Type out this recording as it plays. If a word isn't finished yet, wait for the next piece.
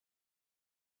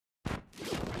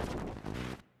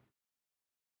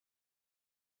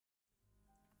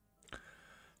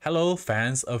Hello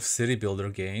fans of city builder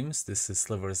games, this is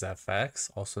Slivers FX,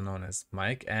 also known as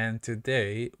Mike, and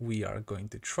today we are going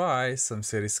to try some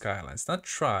city skylines. Not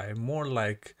try, more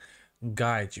like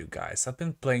guide you guys. I've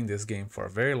been playing this game for a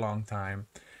very long time,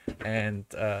 and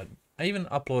I even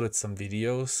uploaded some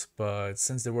videos, but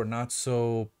since they were not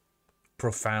so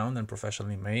profound and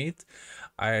professionally made,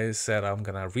 I said I'm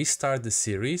gonna restart the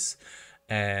series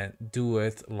and do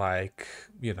it like,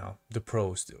 you know, the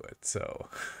pros do it. So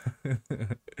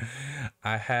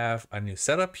I have a new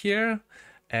setup here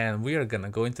and we are gonna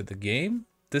go into the game,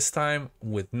 this time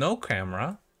with no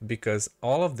camera, because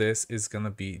all of this is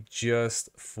gonna be just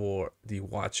for the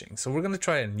watching. So we're gonna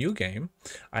try a new game.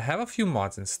 I have a few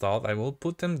mods installed. I will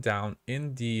put them down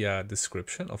in the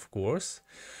description, of course.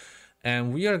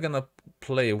 And we are gonna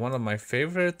play one of my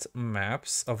favorite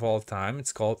maps of all time.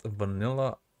 It's called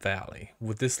Vanilla Valley.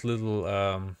 With this little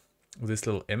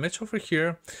image over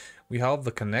here, we have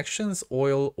the connections,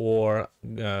 oil, or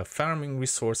farming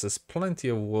resources, plenty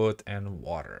of wood and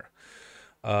water.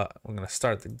 We're gonna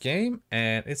start the game,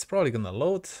 and it's probably gonna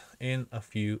load in a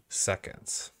few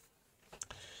seconds.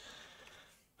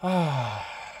 Now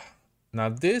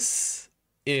this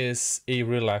is a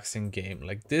relaxing game.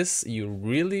 Like this, you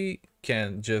really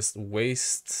can just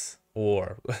waste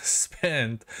or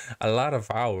spend a lot of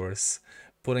hours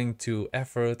putting to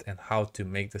effort and how to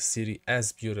make the city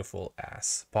as beautiful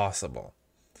as possible.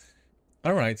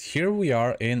 All right, here we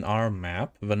are in our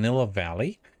map, Vanilla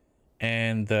Valley.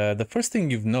 And the first thing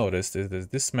you've noticed is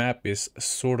that this map is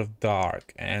sort of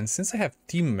dark. And since I have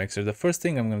Theme Mixer, the first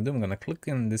thing I'm going to do, I'm going to click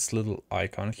in this little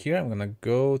icon here. I'm going to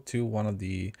go to one of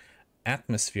the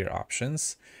atmosphere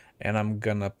options, and I'm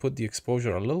going to put the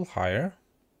exposure a little higher,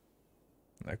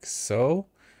 like so.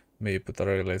 Maybe put the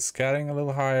regular scattering a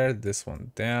little higher, this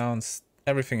one down.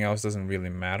 Everything else doesn't really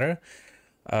matter.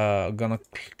 Gonna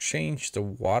change the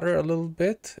water a little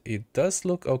bit. It does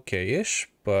look okay-ish,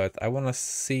 but I want to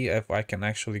see if I can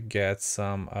actually get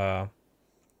some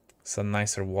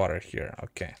nicer water here.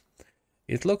 Okay,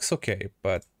 it looks okay,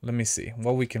 but let me see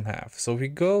what we can have. So we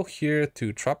go here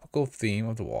to tropical theme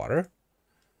of the water.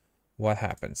 What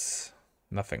happens?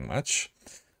 Nothing much.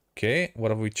 Okay,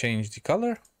 what if we change the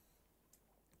color?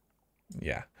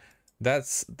 Yeah,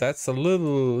 that's a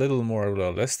little more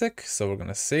realistic. So we're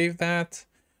gonna save that.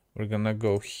 We're gonna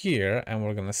go here and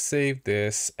we're gonna save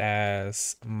this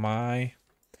as my...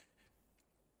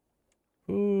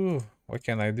 Ooh, what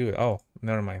can I do? Oh,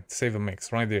 never mind. Save a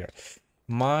mix right there.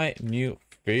 My new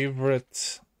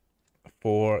favorite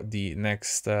for the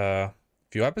next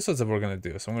few episodes that we're gonna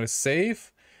do. So I'm gonna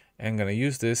save and I'm gonna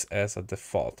use this as a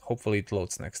default. Hopefully it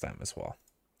loads next time as well.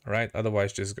 All right,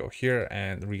 otherwise just go here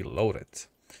and reload it.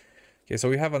 Okay, so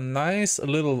we have a nice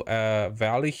little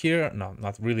valley here. No,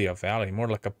 not really a valley, more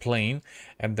like a plain.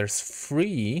 And there's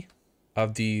 3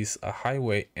 of these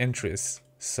highway entries.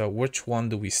 So which one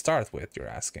do we start with, you're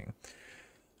asking?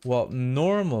 Well,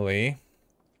 normally,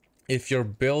 if you're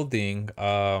building,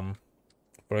 for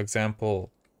example,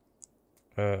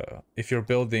 if you're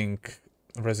building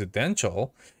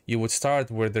residential, you would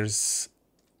start where there's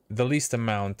the least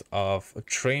amount of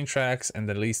train tracks and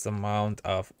the least amount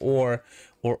of ore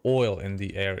or oil in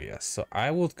the area. So I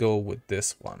would go with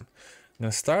this one. I'm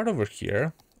gonna start over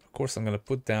here. Of course, I'm gonna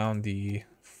put down the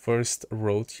first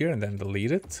road here and then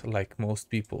delete it like most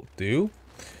people do.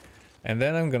 And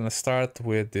then I'm gonna start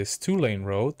with this 2-lane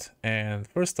road. And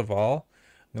first of all,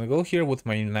 I'm gonna go here with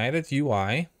my unified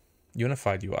UI.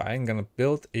 I'm gonna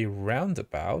build a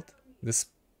roundabout. This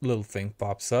little thing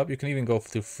pops up. You can even go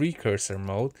to free cursor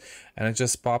mode and it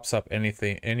just pops up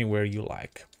anything anywhere you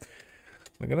like.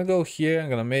 I'm gonna go here. I'm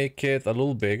gonna make it a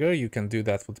little bigger. You can do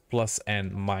that with plus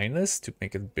and minus to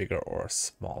make it bigger or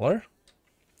smaller.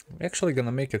 I'm actually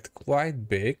gonna make it quite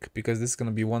big because this is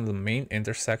gonna be one of the main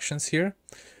intersections here,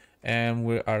 and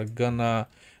we are gonna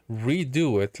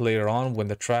redo it later on when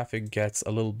the traffic gets a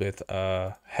little bit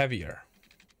heavier.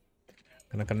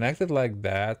 Gonna connect it like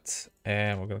that,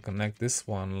 and we're gonna connect this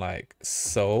one like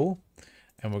so,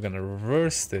 and we're gonna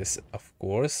reverse this, of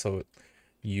course, so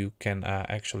you can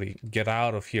actually get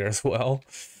out of here as well.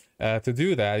 To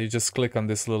do that, you just click on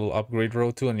this little upgrade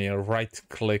road tool and you right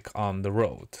click on the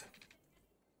road.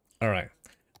 All right,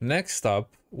 next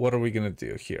up, what are we gonna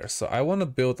do here? So I want to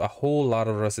build a whole lot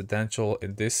of residential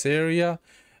in this area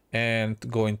and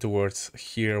going towards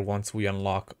here once we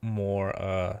unlock more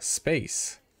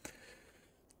space.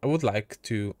 I would like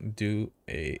to do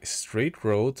a straight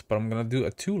road, but I'm gonna do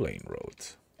a 2-lane road.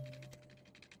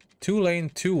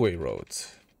 2-lane, 2-way road.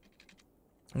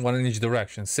 One in each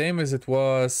direction. Same as it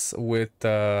was with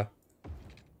the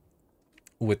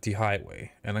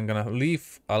highway. And I'm gonna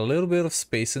leave a little bit of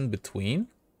space in between.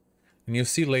 And you'll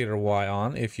see later why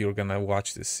on if you're gonna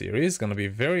watch this series. It's gonna be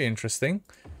very interesting.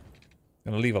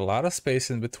 Gonna leave a lot of space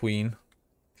in between.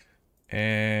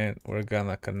 And we're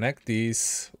gonna connect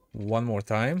these one more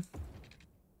time.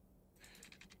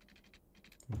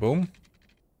 Boom.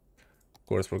 Of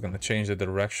course, we're gonna change the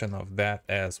direction of that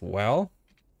as well.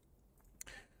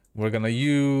 We're gonna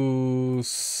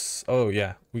use... oh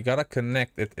yeah, we gotta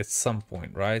connect it at some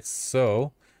point, right?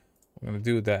 So we're gonna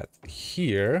do that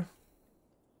here.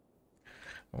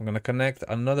 I'm gonna connect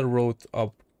another road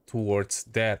up towards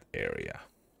that area.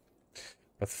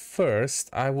 But first,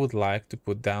 I would like to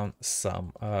put down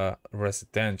some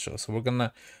residential. So we're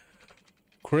gonna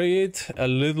create a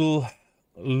little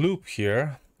loop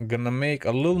here. I'm gonna make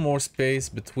a little more space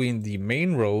between the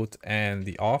main road and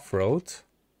the off-road.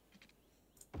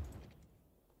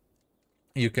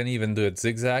 You can even do it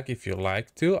zigzag if you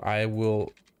like to. I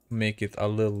will make it a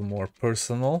little more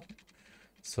personal.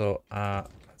 So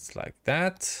it's like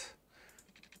that.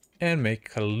 And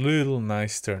make a little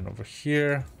nice turn over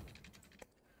here.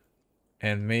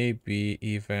 And maybe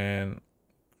even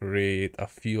create a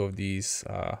few of these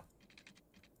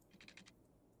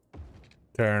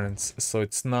turns so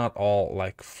it's not all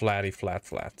like flatty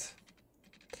flat.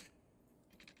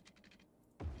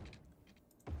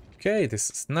 Okay, this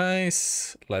is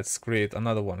nice. Let's create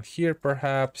another one here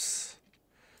perhaps.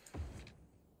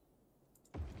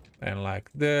 And like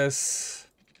this.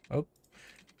 Oh.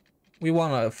 We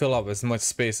want to fill up as much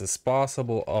space as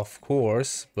possible, of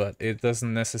course, but it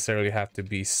doesn't necessarily have to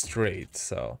be straight.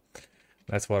 So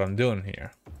that's what I'm doing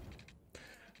here.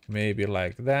 Maybe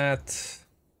like that.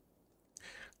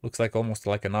 Looks like almost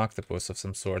like an octopus of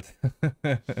some sort.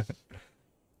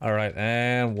 All right,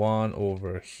 and one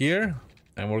over here.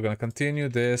 And we're going to continue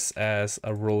this as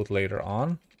a road later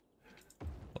on.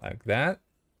 Like that.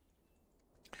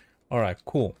 All right,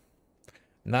 cool.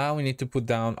 Now we need to put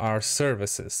down our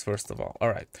services, first of all. All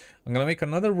right, I'm going to make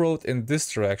another road in this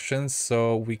direction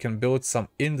so we can build some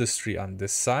industry on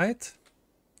this side.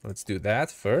 Let's do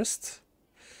that first.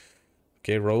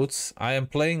 Okay, roads. I am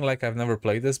playing like I've never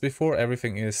played this before.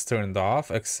 Everything is turned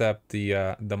off except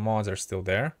the mods are still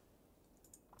there.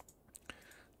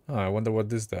 Oh, I wonder what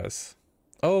this does.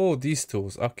 Oh, these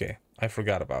tools. Okay, I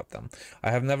forgot about them. I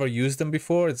have never used them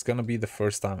before. It's gonna be the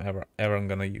first time ever I'm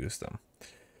gonna use them.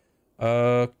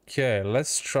 Okay,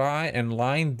 let's try and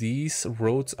line these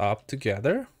roads up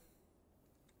together.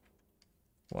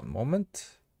 One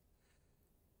moment.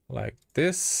 Like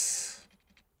this.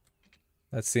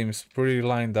 That seems pretty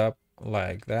lined up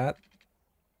like that.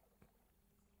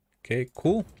 Okay,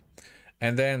 cool.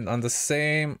 And then on the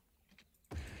same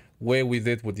way we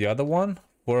did with the other one,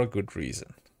 for a good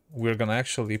reason. We're gonna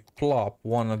actually plop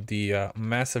one of the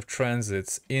massive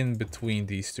transits in between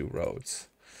these two roads.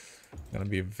 Gonna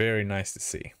be very nice to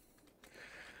see.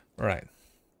 All right.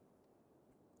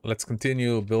 Let's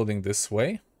continue building this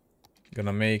way.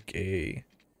 Gonna make a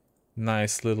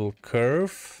nice little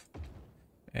curve.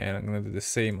 And I'm gonna do the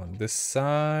same on this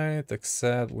side,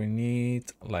 except we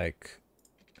need like,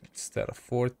 instead of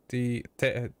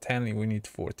 10, we need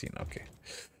 14, okay.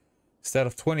 Instead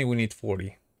of 20, we need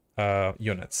 40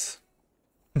 units.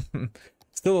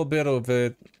 Still a bit of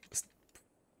it.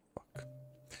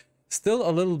 Still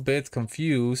a little bit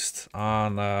confused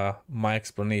on my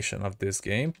explanation of this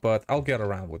game, but I'll get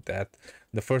around with that.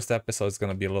 The first episode is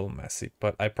going to be a little messy,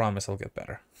 but I promise I'll get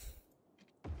better.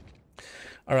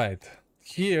 All right,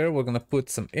 here we're going to put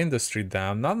some industry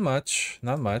down. Not much,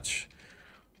 not much.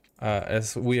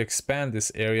 As we expand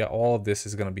this area, all of this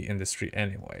is going to be industry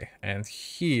anyway. And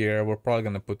here we're probably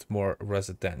going to put more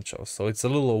residential. So it's a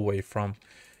little away from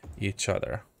each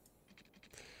other.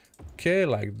 Okay,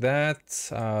 like that,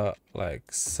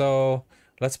 like so.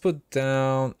 Let's put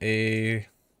down a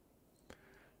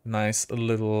nice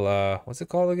little, what's it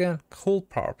called again? Coal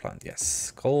power plant.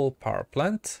 Yes, coal power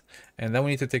plant. And then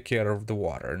we need to take care of the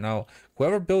water. Now,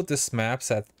 whoever built this map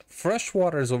said fresh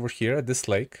water is over here at this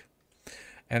lake.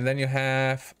 And then you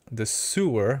have the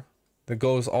sewer that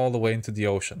goes all the way into the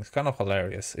ocean. It's kind of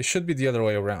hilarious. It should be the other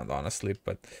way around, honestly,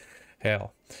 but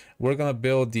hell. We're gonna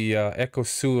build the eco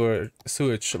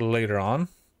sewage later on.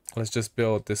 Let's just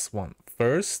build this one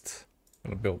first.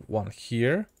 I'm gonna build one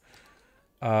here.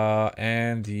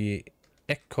 And the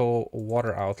eco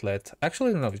water outlet.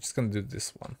 Actually, no, we're just gonna do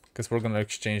this one because we're gonna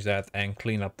exchange that and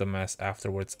clean up the mess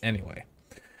afterwards anyway.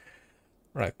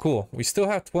 Right, cool. We still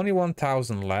have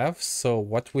 21,000 left, so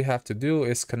what we have to do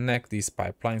is connect these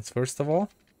pipelines first of all.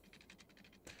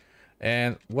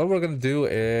 And what we're gonna do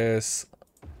is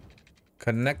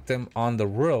connect them on the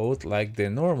road like they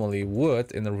normally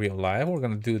would in the real life. We're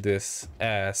gonna do this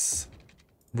as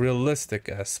realistic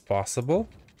as possible.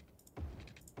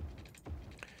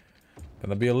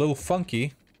 Gonna be a little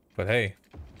funky, but hey,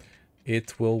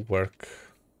 it will work.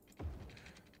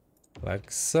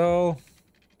 Like so.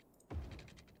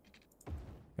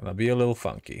 Gonna be a little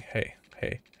funky. Hey,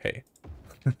 hey, hey.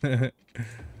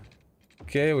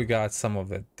 Okay, we got some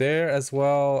of it there as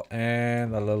well,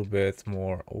 and a little bit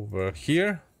more over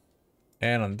here.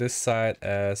 And on this side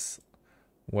as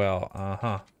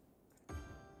well.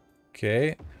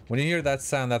 Okay, when you hear that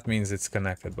sound, that means it's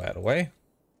connected, by the way.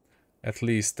 At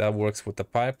least that works with the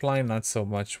pipeline, not so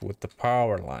much with the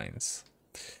power lines.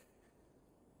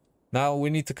 Now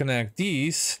we need to connect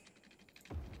these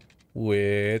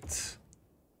with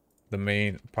the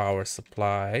main power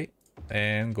supply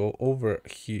and go over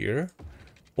here,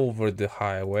 over the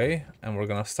highway, and we're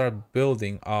gonna start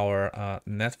building our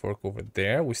network over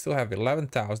there. We still have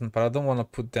 11,000, but I don't want to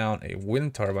put down a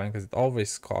wind turbine because it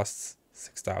always costs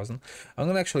 6,000. I'm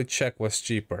gonna actually check what's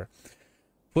cheaper.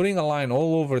 Putting a line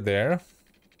all over there.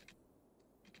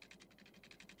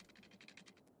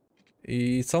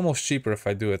 It's almost cheaper if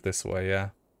I do it this way,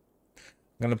 yeah.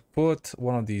 I'm gonna put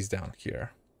one of these down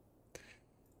here.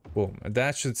 Boom,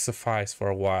 that should suffice for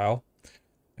a while.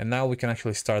 And now we can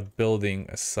actually start building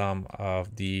some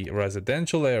of the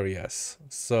residential areas.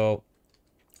 So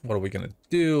what are we gonna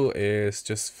do is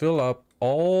just fill up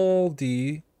all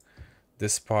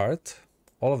this part,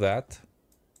 all of that.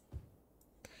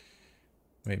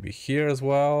 Maybe here as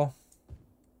well.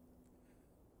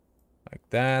 Like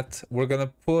that. We're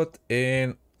gonna put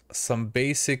in some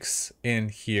basics in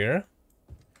here.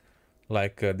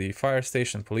 Like the fire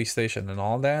station, police station, and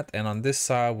all that. And on this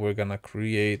side, we're gonna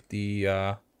create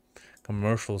the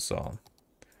commercial zone.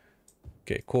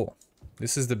 Okay, cool.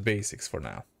 This is the basics for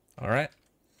now. All right.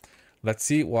 Let's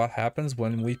see what happens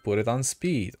when we put it on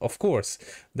speed. Of course,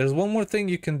 there's one more thing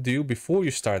you can do before you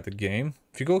start the game.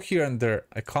 If you go here under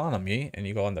economy and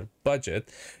you go under budget,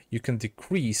 you can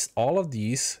decrease all of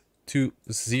these to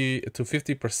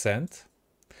 50%.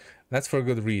 That's for a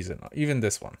good reason. Even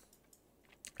this one.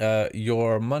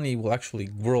 Your money will actually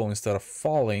grow instead of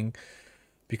falling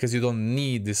because you don't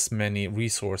need this many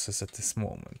resources at this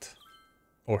moment,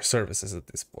 or services at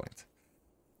this point.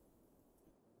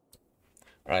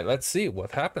 All right, let's see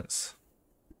what happens.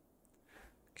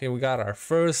 Okay, we got our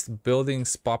first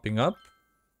buildings popping up.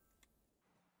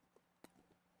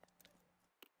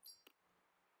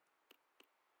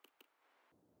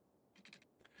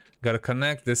 Gotta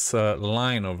connect this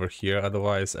line over here,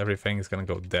 otherwise everything is gonna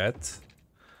go dead.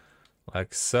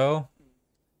 Like so.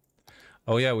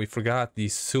 Oh yeah, we forgot the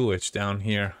sewage down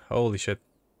here. Holy shit.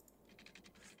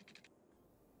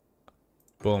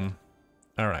 Boom.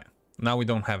 Alright. Now we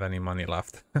don't have any money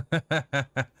left.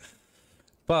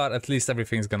 But at least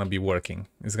everything's gonna be working.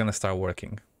 It's gonna start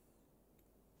working.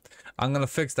 I'm gonna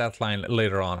fix that line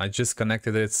later on. I just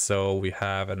connected it so we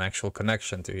have an actual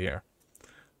connection to here.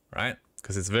 Right?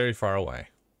 Because it's very far away.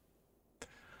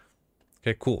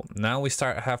 Okay, cool. Now we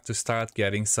have to start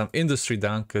getting some industry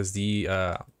done because the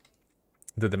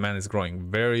demand is growing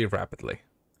very rapidly.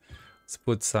 Let's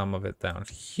put some of it down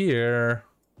here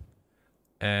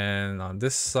and on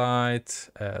this side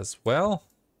as well,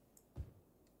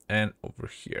 and over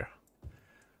here.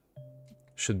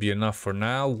 Should be enough for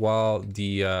now while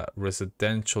the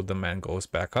residential demand goes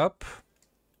back up.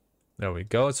 There we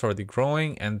go, it's already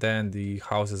growing, and then the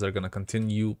houses are going to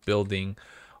continue building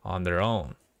on their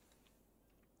own.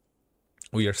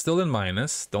 We are still in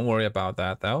minus, don't worry about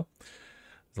that though.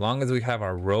 As long as we have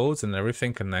our roads and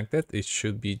everything connected, it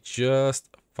should be just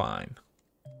fine.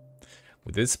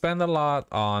 We did spend a lot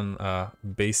on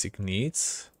basic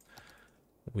needs.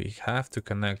 We have to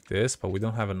connect this, but we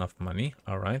don't have enough money.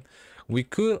 All right. We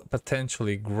could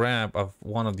potentially grab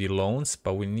one of the loans,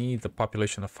 but we need the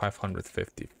population of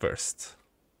 550 first.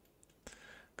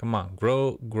 Come on,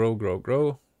 grow, grow, grow,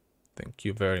 grow. Thank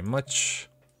you very much.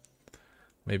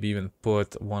 Maybe even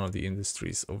put one of the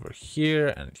industries over here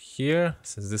and here,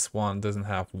 since this one doesn't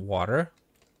have water.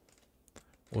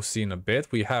 We'll see in a bit.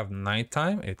 We have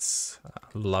nighttime. It's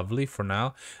lovely for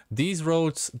now. These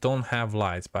roads don't have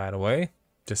lights, by the way,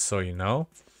 just so you know.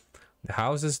 The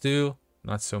houses do,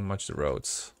 not so much the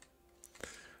roads.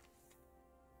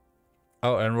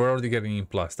 Oh, and we're already getting in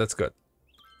plus. That's good.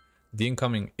 The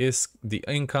income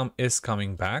is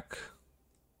coming back.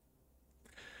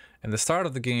 And the start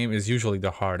of the game is usually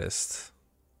the hardest.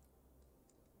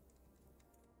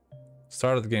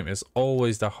 Start of the game is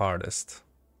always the hardest.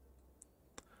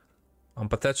 I'm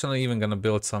potentially even gonna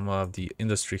build some of the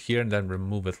industry here and then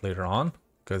remove it later on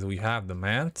because we have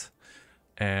demand.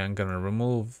 And gonna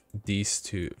remove these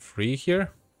two free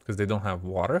here because they don't have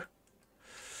water.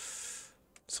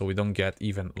 So we don't get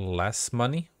even less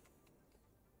money.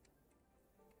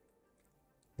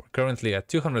 We're Currently at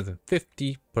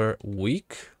 250 per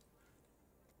week.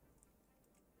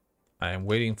 I am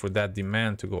waiting for that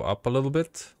demand to go up a little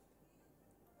bit,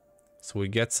 so we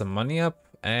get some money up,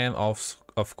 and also,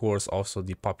 of course, also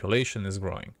the population is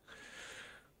growing.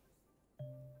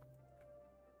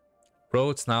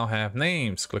 Roads now have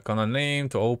names. Click on a name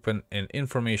to open an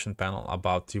information panel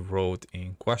about the road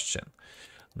in question.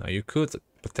 Now you could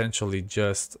potentially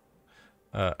just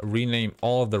rename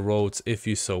all of the roads if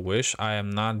you so wish. I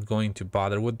am not going to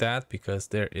bother with that because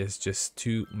there is just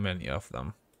too many of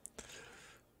them.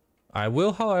 I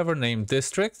will, however, name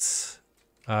districts,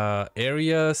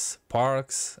 areas,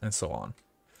 parks, and so on.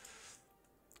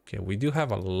 Okay, we do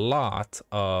have a lot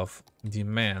of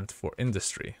demand for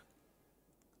industry.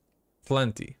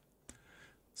 Plenty.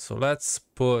 So let's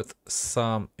put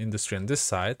some industry on this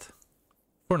side.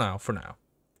 For now.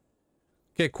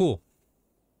 Okay, cool.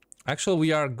 Actually,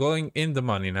 we are going in the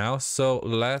money now. So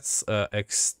let's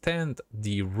extend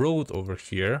the road over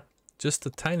here just a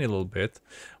tiny little bit.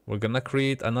 We're gonna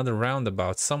create another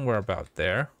roundabout somewhere about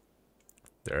there.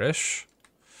 There-ish.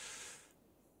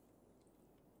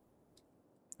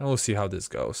 And we'll see how this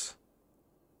goes.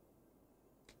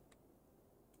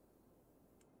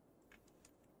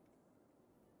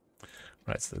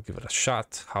 Right, so let's give it a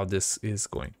shot how this is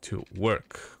going to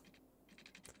work.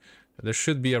 There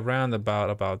should be a roundabout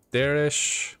about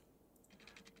there-ish.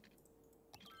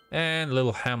 And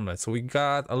little hamlet. So we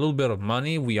got a little bit of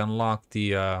money. We unlocked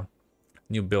the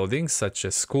new buildings such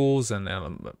as schools and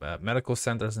medical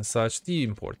centers and such, the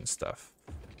important stuff.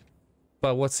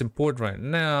 But what's important right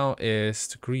now is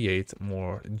to create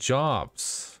more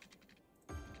jobs.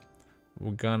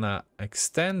 We're gonna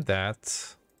extend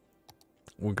that.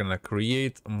 We're gonna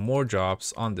create more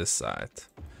jobs on this side.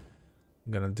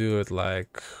 I'm gonna do it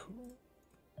like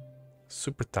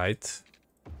super tight.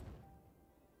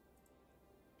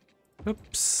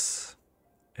 Oops.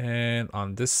 And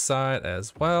on this side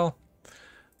as well.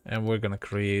 And we're gonna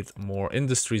create more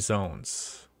industry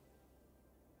zones.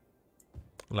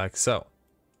 Like so.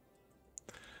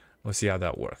 We'll see how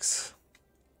that works.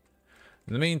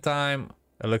 In the meantime,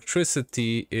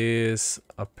 electricity is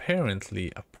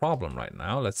apparently a problem right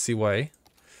now. Let's see why.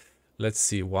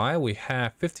 We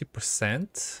have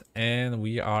 50% and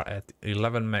we are at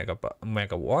 11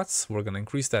 megawatts. We're gonna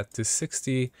increase that to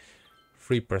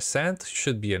 63%.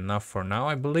 Should be enough for now,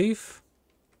 I believe.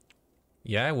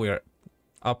 Yeah, we're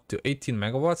up to 18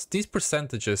 megawatts. These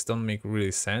percentages don't make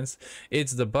really sense.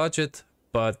 It's the budget,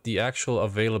 but the actual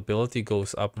availability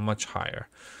goes up much higher.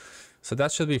 So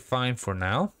that should be fine for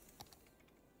now.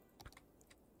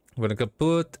 We're gonna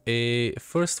put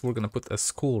we're gonna put a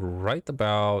school right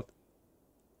about,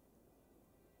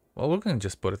 well, we're gonna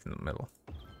just put it in the middle.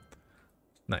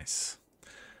 Nice.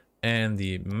 And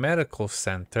the medical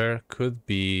center could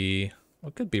be,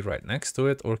 well, could be right next to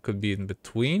it, or could be in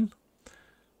between.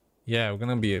 Yeah, we're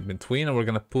gonna be in between, and we're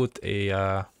gonna put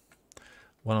a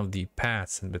one of the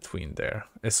paths in between there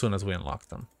as soon as we unlock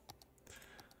them.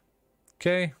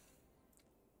 Okay.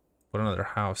 Put another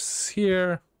house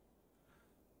here.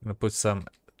 I'm gonna put some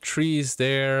trees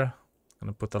there. I'm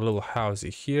gonna put a little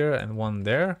housey here and one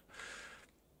there.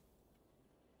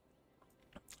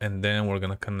 And then we're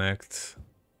gonna connect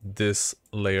this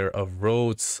layer of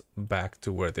roads back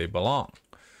to where they belong.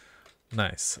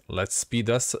 Nice. Let's speed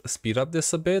up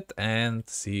this a bit and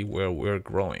see where we're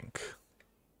growing.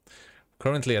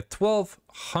 Currently at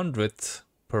 1200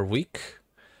 per week.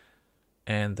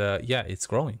 And yeah, it's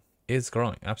growing. It's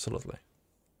growing, absolutely.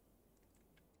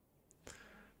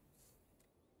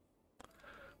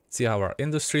 See how our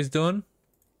industry is doing.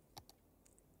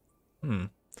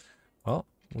 Well,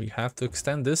 we have to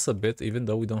extend this a bit, even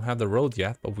though we don't have the road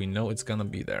yet, but we know it's gonna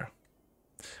be there.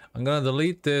 I'm gonna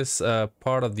delete this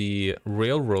part of the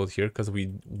railroad here because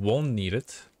we won't need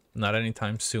it, not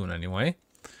anytime soon anyway.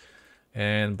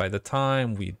 And by the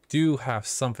time we do have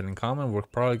something in common, we're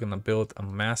probably gonna build a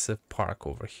massive park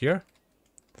over here.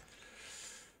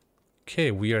 Okay,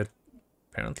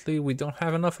 apparently we don't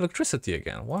have enough electricity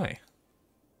again. Why?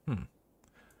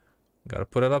 Gotta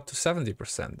put it up to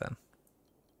 70% then.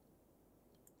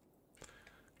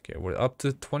 Okay, we're up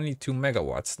to 22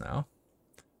 megawatts now.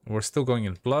 We're still going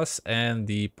in plus, and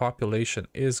the population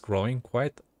is growing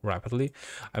quite rapidly.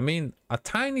 I mean, a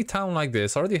tiny town like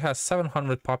this already has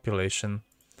 700 population.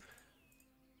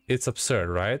 It's absurd,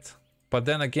 right? But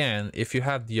then again, if you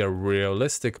have the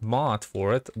realistic mod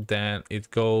for it, then it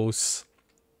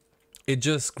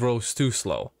just grows too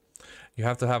slow. You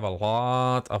have to have a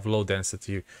lot of low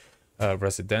density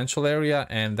residential area,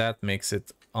 and that makes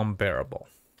it unbearable.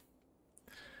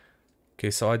 Okay,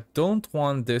 so I don't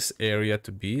want this area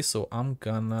to be, so I'm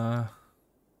gonna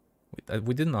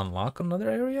We didn't unlock another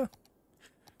area?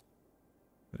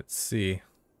 Let's see.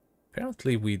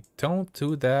 Apparently we don't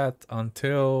do that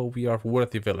until we are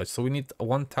worthy village. So we need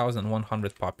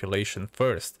 1,100 population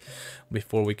first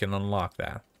before we can unlock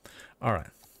that. All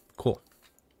right, cool.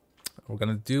 We're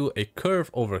gonna do a curve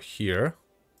over here.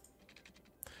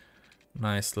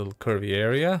 Nice little curvy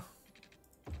area.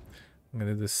 I'm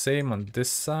gonna do the same on this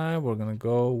side. We're gonna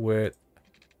go with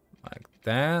like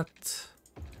that.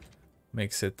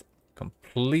 Makes it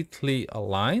completely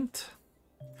aligned.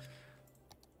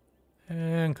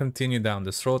 And continue down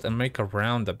this road and make a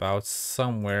roundabout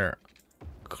somewhere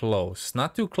close.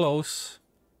 Not too close.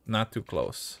 Not too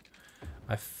close.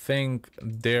 I think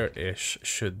there-ish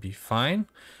should be fine.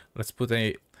 Let's put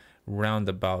a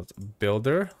roundabout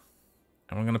builder.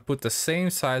 And we're going to put the same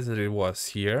size that it was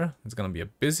here. It's going to be a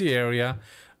busy area.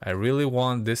 I really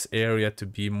want this area to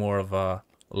be more of a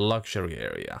luxury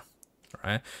area.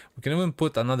 Right? We can even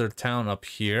put another town up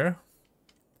here.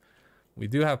 We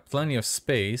do have plenty of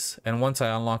space, and once I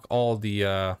unlock all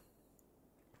the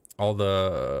how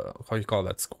you call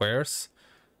that, squares,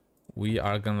 we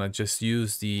are gonna just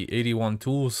use the 81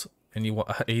 tools,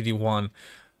 81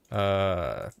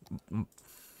 we're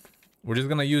just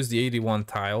gonna use the 81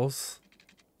 tiles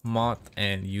mod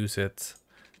and use it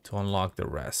to unlock the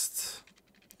rest.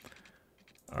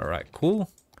 All right,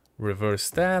 cool. Reverse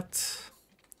that,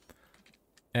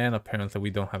 and apparently we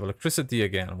don't have electricity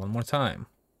again. One more time.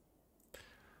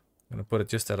 I'm gonna put it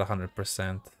just at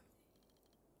 100%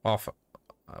 off.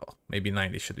 Oh, maybe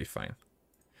 90 should be fine.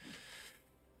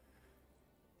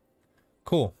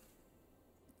 Cool.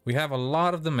 We have a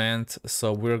lot of demand,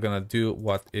 so we're gonna do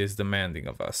what is demanding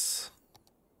of us.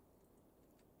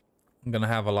 I'm gonna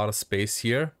have a lot of space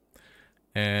here,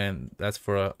 and that's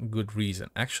for a good reason.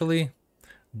 Actually,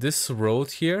 this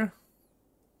road here,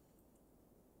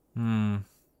 I'm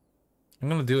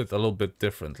gonna do it a little bit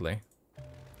differently.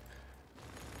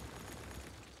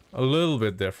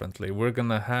 We're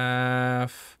gonna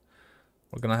have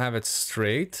it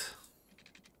straight,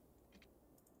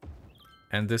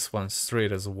 and this one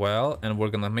straight as well, and we're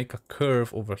gonna make a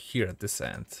curve over here at this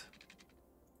end.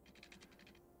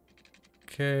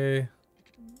 Okay,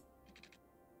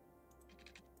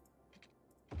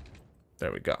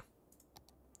 there we go.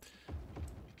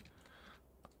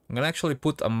 I'm gonna actually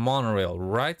put a monorail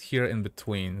right here in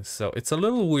between. So it's a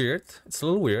little weird.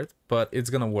 But it's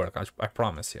gonna work. I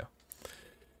promise you.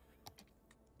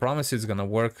 Promise it's gonna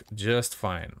work just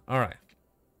fine. All right.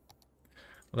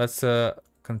 Let's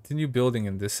continue building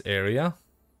in this area.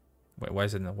 Wait, why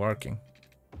is it not working?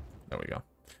 There we go.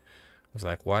 I was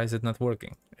like, why is it not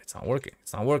working? It's not working.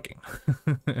 It's not working.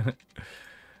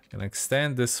 Gonna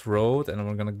extend this road, and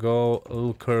we're gonna go a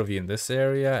little curvy in this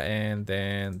area and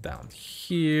then down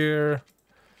here,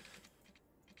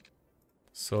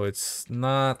 so it's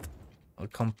not a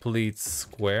complete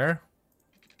square.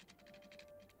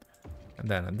 And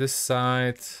then on this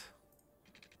side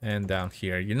and down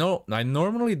here. You know, I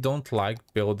normally don't like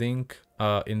building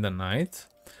in the night,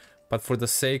 but for the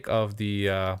sake of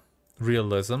the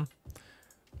realism,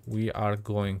 we are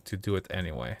going to do it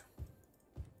anyway.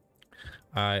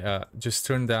 I just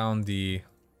turned down the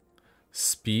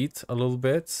speed a little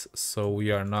bit, so we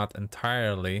are not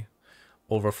entirely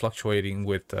over fluctuating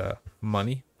with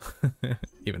money,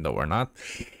 even though we're not,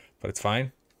 but it's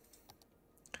fine.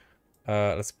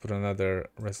 Let's put another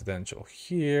residential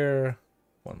here,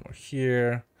 one more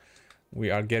here.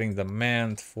 We are getting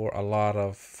demand for a lot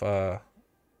of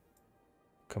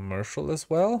commercial as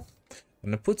well.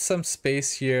 I'm gonna put some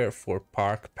space here for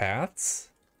park paths.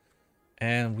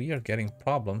 And we are getting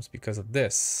problems because of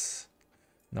this.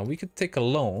 Now we could take a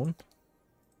loan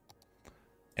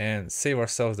and save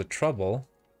ourselves the trouble.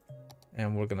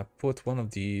 And we're gonna put one of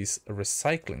these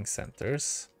recycling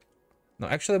centers. No,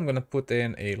 actually I'm gonna put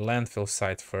in a landfill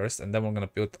site first, and then we're gonna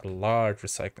build a large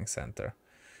recycling center.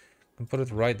 And put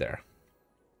it right there.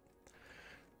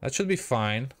 That should be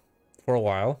fine for a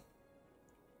while.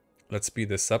 Let's speed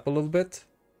this up a little bit.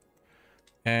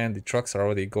 And the trucks are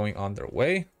already going on their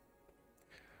way.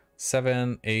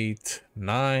 7, 8,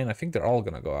 9. I think they're all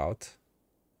gonna go out.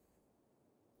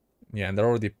 Yeah, and they're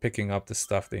already picking up the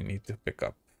stuff they need to pick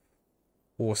up.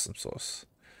 Awesome sauce.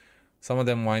 Some of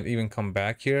them might even come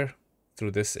back here through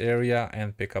this area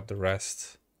and pick up the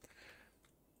rest.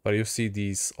 But you see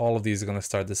these, all of these are gonna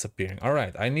start disappearing. All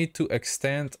right, I need to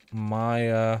extend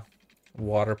my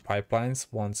water pipelines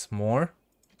once more.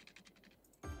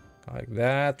 Like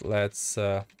that. Let's,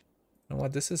 you know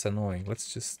what, this is annoying.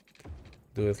 Let's just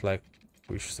do it like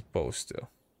we're supposed to.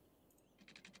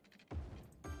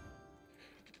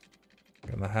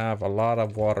 Gonna have a lot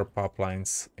of water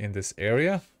pipelines in this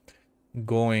area.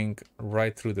 going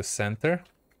right through the center.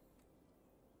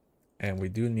 And we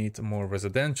do need more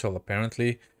residential,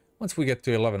 apparently. Once we get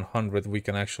to 1100, we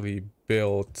can actually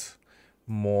build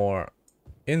more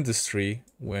industry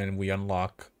when we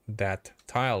unlock that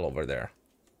tile over there.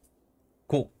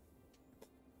 Cool.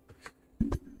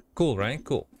 Cool, right?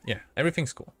 Cool. Yeah,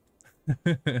 everything's cool.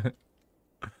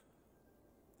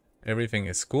 Everything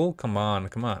is cool. Come on,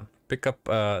 come on. Pick up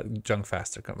junk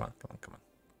faster. Come on, come on, come on.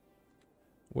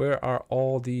 Where are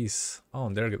all these? Oh,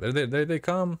 there they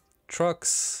come.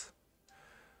 Trucks.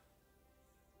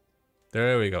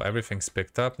 There we go. Everything's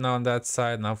picked up now on that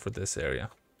side. Now for this area.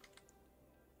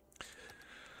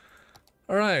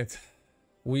 All right.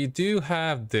 We do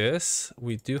have this.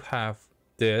 We do have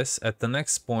this. At the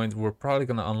next point, we're probably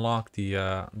going to unlock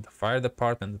the fire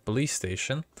department, the police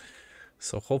station.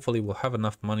 So hopefully we'll have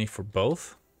enough money for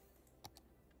both.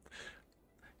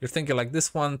 You're thinking like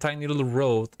this one tiny little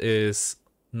road is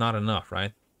not enough,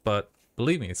 right? But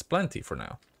believe me, it's plenty for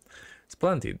now. It's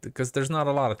plenty because there's not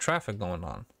a lot of traffic going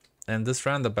on. And this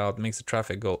roundabout makes the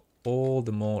traffic go all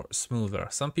the more smoother.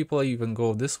 Some people even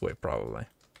go this way probably.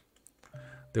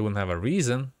 They wouldn't have a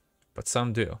reason, but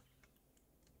some do.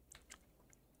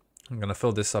 I'm gonna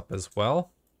fill this up as well.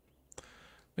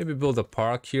 Maybe build a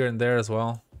park here and there as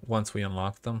well once we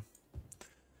unlock them.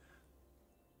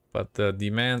 But the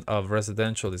demand of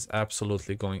residential is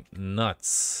absolutely going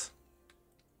nuts.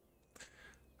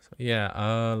 So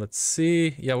yeah, let's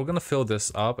see. Yeah, we're gonna fill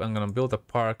this up. I'm gonna build a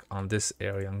park on this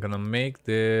area. I'm gonna make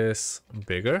this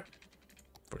bigger,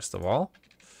 first of all.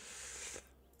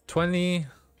 20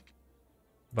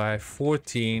 by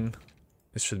 14.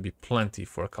 This should be plenty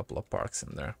for a couple of parks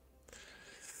in there.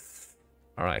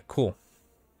 All right, cool.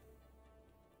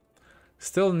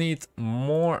 Still need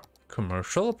more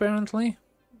commercial, apparently.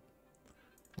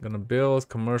 I'm gonna build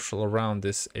commercial around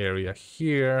this area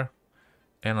here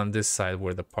and on this side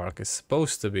where the park is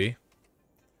supposed to be.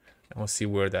 And we'll see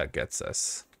where that gets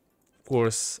us. Of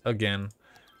course, again.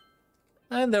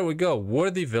 And there we go.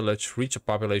 Worthy village reach a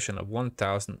population of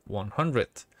 1,100.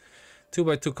 2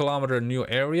 by 2 kilometer new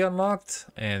area unlocked.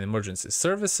 And emergency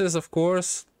services, of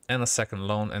course. And a second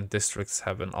loan and districts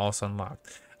have been also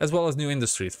unlocked. As well as new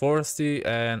industries, forestry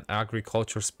and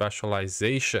agriculture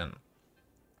specialization.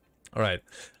 All right,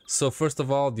 so first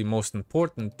of all, the most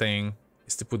important thing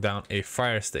is to put down a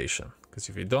fire station. Because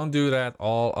if you don't do that,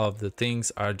 all of the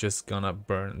things are just gonna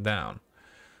burn down.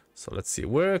 So let's see,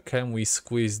 where can we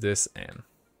squeeze this in?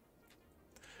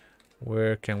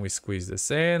 Where can we squeeze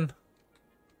this in?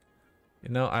 You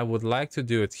know, I would like to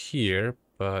do it here,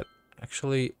 but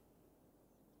actually,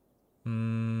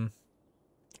 I'm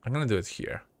gonna do it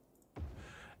here.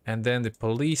 And then the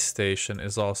police station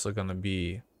is also gonna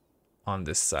be on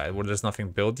this side where there's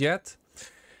nothing built yet.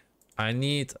 I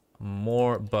need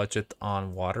more budget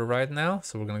on water right now,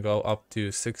 so we're gonna go up to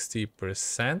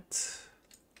 60%,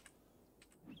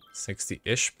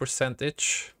 60-ish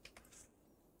percentage.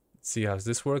 Let's see, how's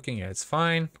this working? Yeah, it's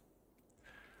fine.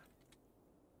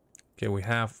 Okay, we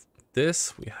have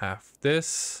this, we have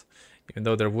this. Even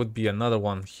though there would be another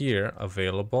one here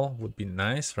available, would be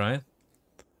nice, right?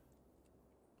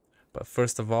 But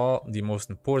first of all, the most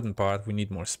important part, we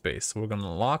need more space. So we're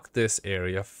gonna lock this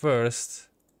area first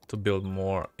to build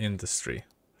more industry.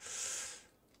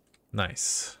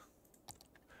 Nice.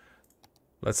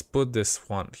 Let's put this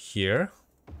one here.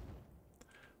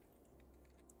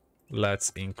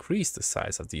 Let's increase the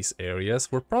size of these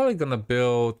areas. We're probably gonna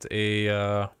build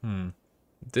a...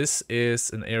 This is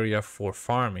an area for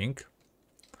farming.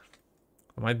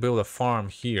 I might build a farm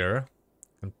here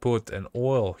and put an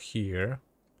oil here.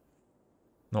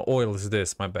 No, oil is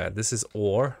this, my bad. This is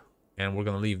ore, and we're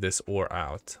gonna leave this ore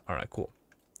out. All right, cool.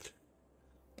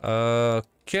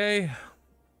 Okay.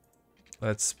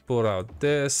 Let's put out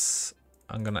this.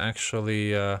 I'm gonna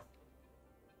actually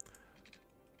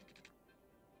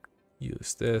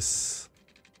use this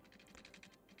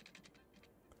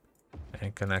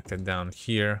and connect it down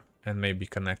here, and maybe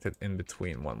connect it in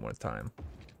between one more time.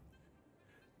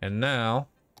 And now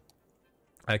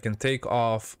I can take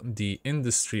off the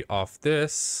industry off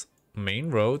this main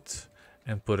road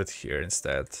and put it here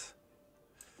instead.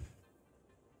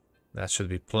 That should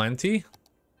be plenty.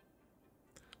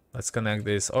 Let's connect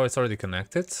this. Oh, it's already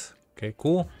connected. Okay,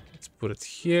 cool. Let's put it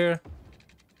here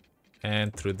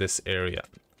and through this area.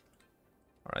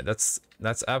 All right,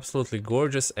 that's absolutely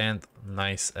gorgeous and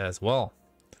nice as well.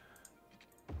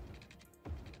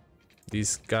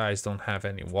 These guys don't have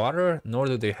any water, nor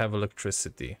do they have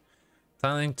electricity.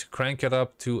 Time to crank it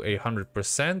up to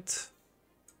 100%.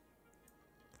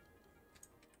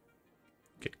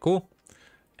 Okay, cool.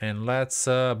 And let's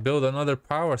build another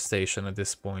power station at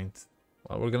this point.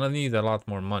 Well, we're gonna need a lot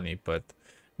more money, but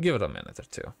give it a minute or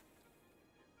two.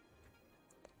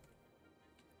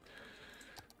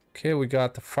 Okay, we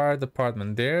got the fire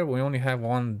department there. We only have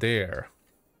one there.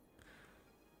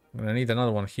 I'm gonna need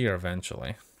another one here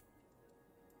eventually.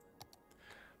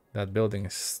 That building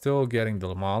is still getting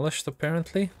demolished,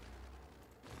 apparently.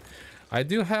 I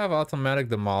do have automatic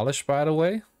demolish, by the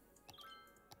way.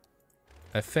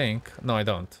 I think. No, I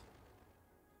don't.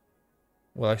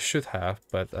 Well, I should have,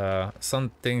 but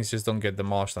some things just don't get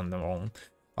demolished on their own.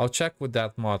 I'll check with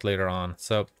that mod later on.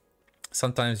 So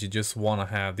sometimes you just want to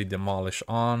have the demolish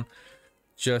on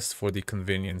just for the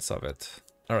convenience of it.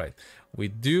 All right, we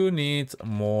do need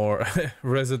more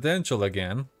residential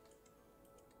again.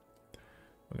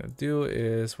 What we're gonna do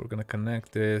is we're gonna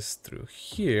connect this through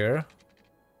here,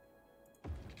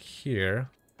 here,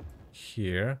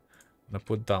 here. I'm gonna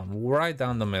put down right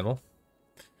down the middle.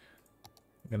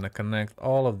 I'm gonna connect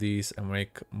all of these and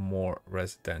make more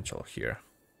residential here.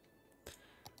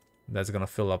 That's gonna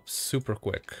fill up super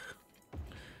quick.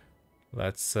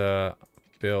 Let's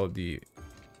build the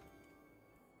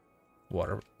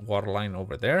water line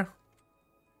over there.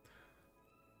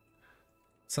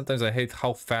 Sometimes I hate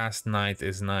how fast night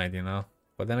is night, you know,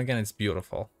 but then again, it's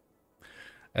beautiful.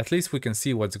 At least we can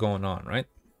see what's going on, right?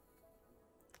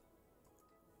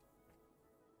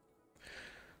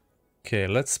 Okay,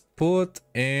 let's put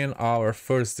in our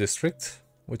first district,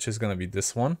 which is gonna be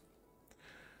this one.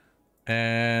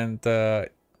 And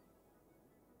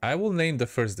I will name the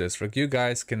first district. You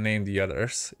guys can name the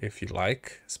others if you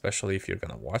like, especially if you're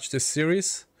gonna watch this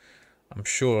series. I'm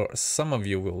sure some of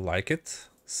you will like it,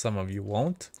 some of you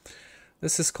won't.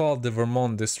 This is called the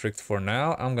Vermont district for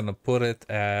now. I'm gonna put it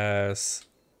as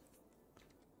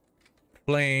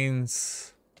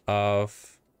Plains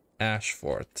of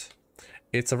Ashford.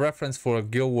 It's a reference for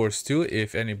Guild Wars 2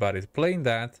 if anybody's playing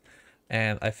that,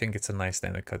 and I think it's a nice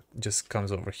name that just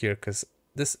comes over here because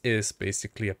this is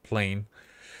basically a plain.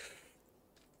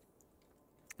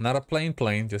 Not a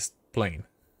plain, just plain.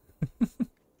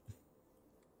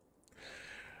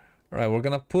 Alright, we're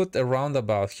gonna put a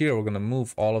roundabout here. We're gonna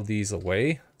move all of these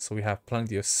away so we have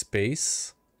plenty of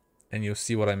space, and you'll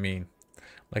see what I mean.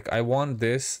 Like, I want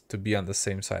this to be on the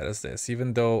same side as this.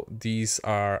 Even though these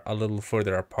are a little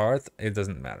further apart, it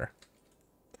doesn't matter.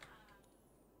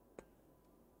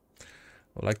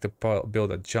 I'd like to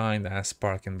build a giant ass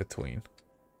park in between.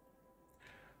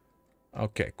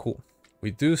 Okay, cool.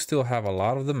 We do still have a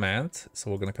lot of demand, so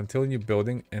we're gonna continue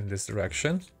building in this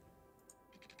direction.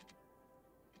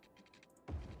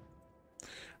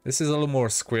 This is a little more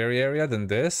square area than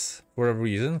this for a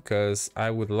reason, because I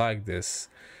would like this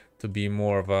to be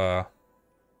more of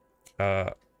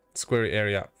a square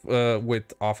area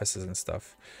with offices and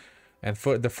stuff. And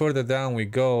for the further down we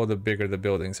go, the bigger the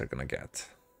buildings are gonna get.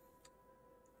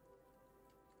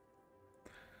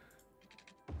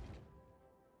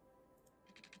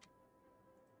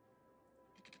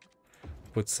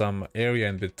 Put some area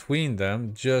in between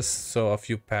them just so a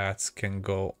few paths can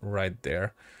go right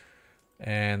there.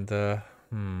 And let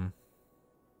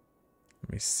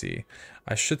me see.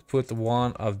 I should put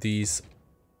one of these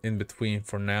in between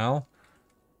for now,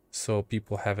 so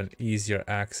people have an easier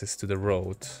access to the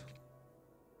road.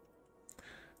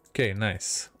 Okay,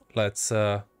 nice. Let's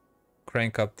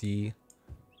crank up the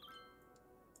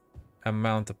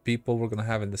amount of people we're gonna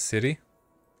have in the city,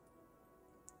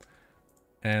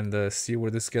 and see where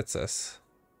this gets us.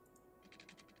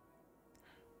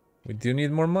 We do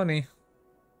need more money.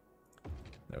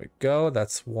 There we go,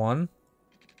 that's one.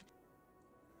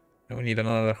 And we need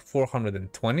another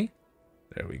 420.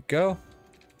 There we go.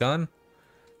 Done.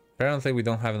 Apparently we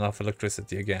don't have enough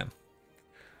electricity again.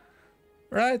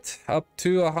 Right, up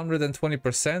to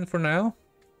 120% for now.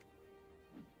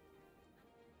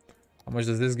 How much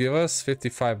does this give us?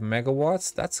 55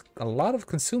 megawatts. That's a lot of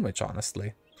consumage,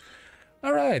 honestly.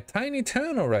 Alright, tiny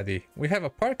town already. We have a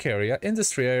park area,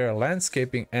 industry area,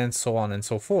 landscaping, and so on and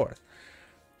so forth.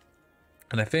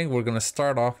 And I think we're gonna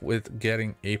start off with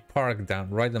getting a park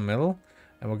down right in the middle,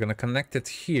 and we're gonna connect it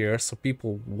here so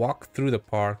people walk through the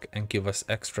park and give us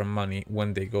extra money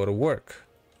when they go to work.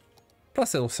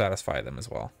 Plus it'll satisfy them as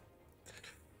well.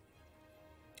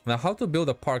 Now, how to build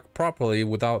a park properly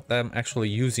without them actually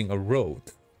using a road?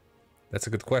 That's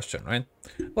a good question, right?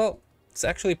 Well, it's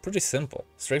actually pretty simple,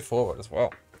 straightforward as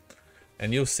well.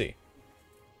 And you'll see.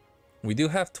 We do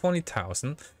have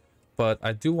 20,000, but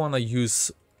I do want to use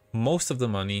most of the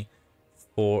money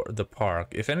for the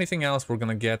park. If anything else, we're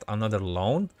gonna get another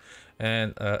loan,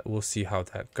 and we'll see how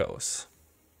that goes.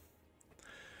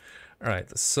 All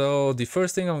right, so the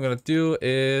first thing I'm gonna do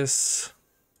is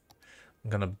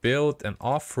I'm gonna build an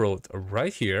off-road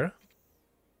right here.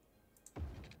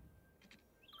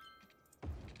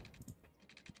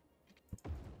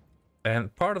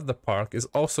 And part of the park is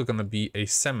also going to be a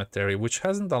cemetery, which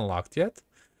hasn't unlocked yet.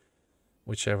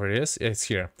 Whichever it is, it's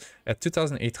here. At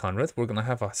 2,800, we're going to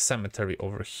have a cemetery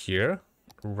over here,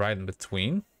 right in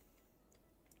between.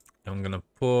 I'm going to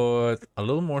put a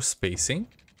little more spacing,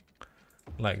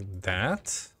 like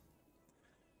that.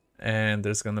 And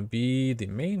there's going to be the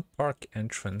main park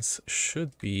entrance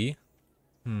should be...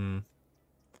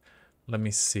 let me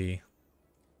see.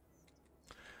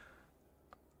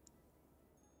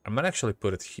 I might actually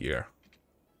put it here.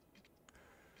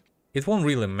 It won't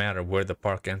really matter where the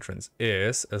park entrance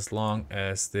is as long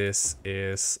as this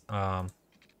is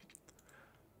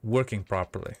working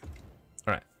properly.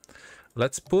 All right,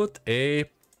 let's put a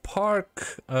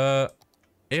park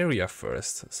area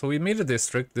first. So we made a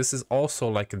district. This is also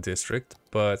like a district,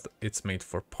 but it's made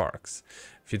for parks.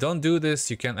 If you don't do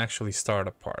this, you can actually start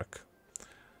a park.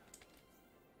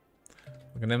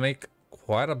 We're gonna make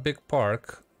quite a big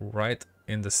park right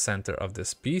in the center of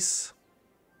this piece.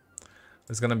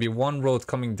 There's gonna be one road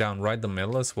coming down right the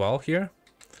middle as well here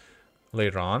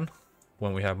later on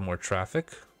when we have more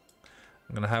traffic.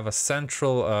 I'm gonna have a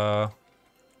central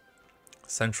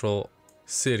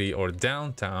city or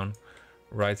downtown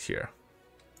right here.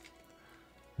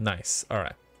 Nice. All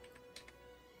right.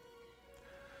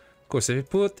 Of course,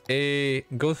 if you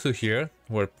go through here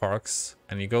where parks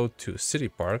and you go to city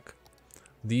park,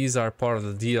 these are part of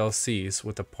the DLCs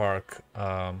with the park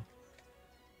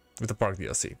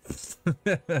DLC.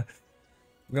 I'm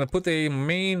gonna put a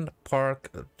main park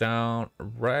down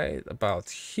right about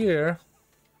here.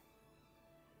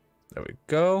 There we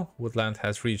go. Woodland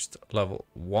has reached level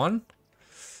 1.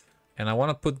 And I want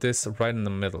to put this right in the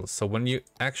middle. So when you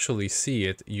actually see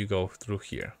it, you go through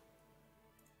here.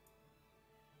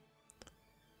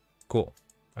 Cool.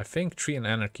 I think Tree and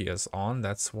Anarchy is on.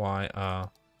 That's why I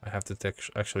have to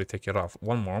actually take it off.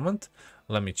 One moment.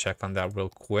 Let me check on that real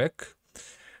quick.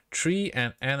 Tree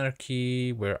and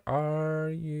Anarchy, where are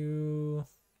you?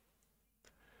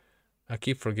 I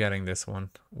keep forgetting this one,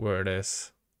 where it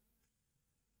is.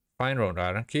 Fine Road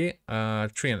Anarchy,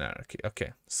 Tree and Anarchy.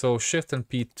 Okay, so Shift and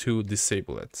P to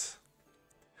disable it.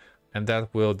 And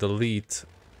that will delete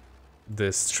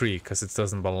this tree because it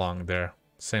doesn't belong there.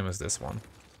 Same as this one.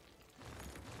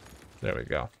 There we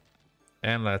go.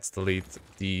 And let's delete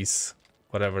these,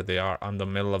 whatever they are, on the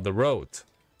middle of the road.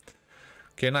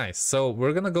 Okay, nice. So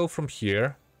we're gonna go from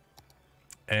here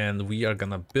and we are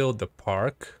gonna build the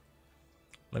park.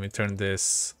 Let me turn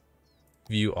this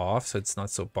view off so it's not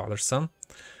so bothersome.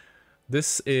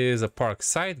 This is a park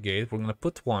side gate. We're gonna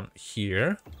put one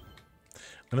here.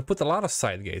 I'm gonna put a lot of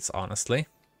side gates, honestly,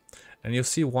 and you'll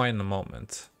see why in a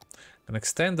moment. I'm gonna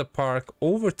extend the park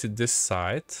over to this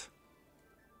side,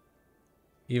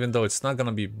 even though it's not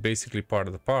gonna be basically part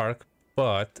of the park,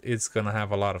 but it's gonna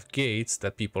have a lot of gates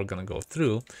that people are gonna go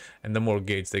through, and the more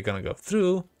gates they're gonna go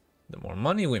through, the more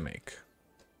money we make.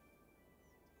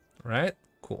 Right?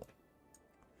 Cool.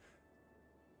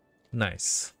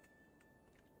 Nice.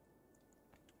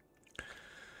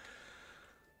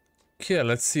 Okay,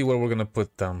 let's see where we're gonna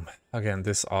put them. Again,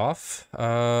 this off.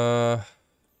 Let's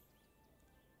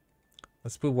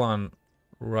put one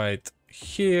right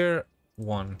here,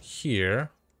 one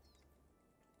here.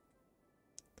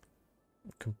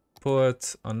 We can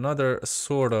put another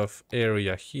sort of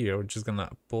area here. We're just gonna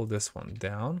pull this one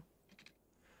down.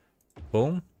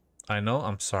 Boom. I know,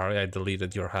 I'm sorry, I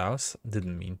deleted your house.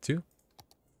 Didn't mean to.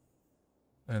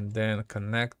 And then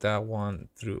connect that one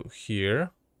through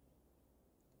here.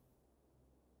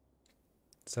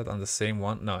 Is that on the same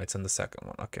one? No, it's on the second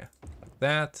one. Okay. Like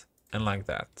that and like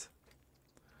that.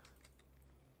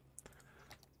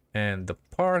 And the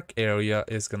park area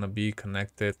is gonna be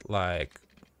connected like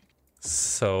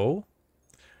so.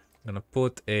 I'm gonna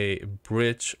put a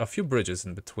bridge, a few bridges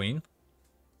in between.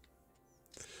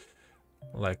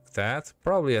 Like that.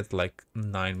 Probably at like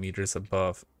 9 meters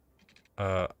above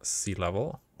sea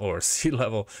level, or sea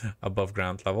level above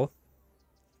ground level.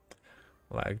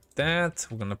 Like that.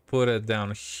 We're gonna put it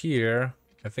down here.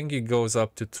 I think it goes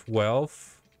up to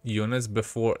 12 units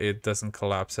before it doesn't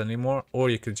collapse anymore, or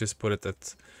you could just put it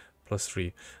at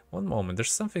 +3. One moment,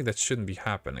 there's something that shouldn't be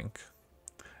happening.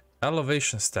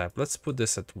 Elevation step, let's put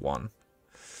this at 1.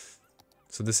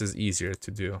 So this is easier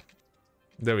to do.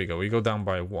 There we go, we go down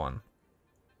by 1.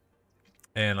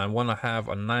 And I want to have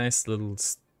a nice little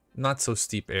not so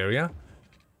steep area.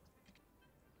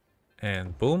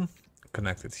 And boom,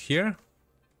 connect it here.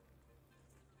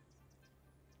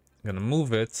 I'm gonna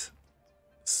move it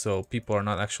so people are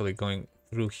not actually going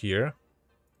through here.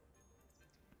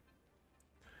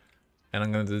 And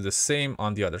I'm gonna do the same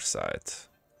on the other side.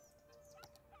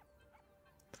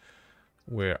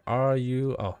 Where are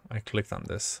you? Oh, I clicked on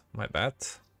this. My bad.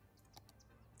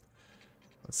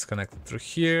 Let's connect it through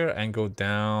here and go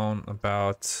down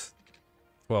about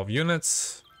 12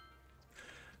 units.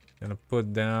 Gonna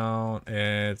put down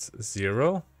at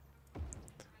 0.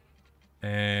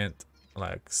 And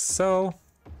like so.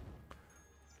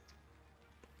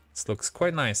 This looks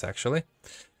quite nice actually.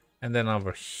 And then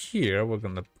over here, we're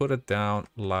gonna put it down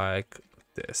like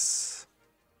this.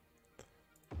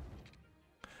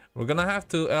 We're gonna have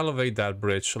to elevate that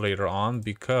bridge later on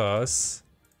because...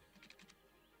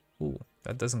 Ooh,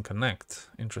 that doesn't connect.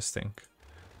 Interesting.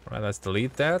 All right, let's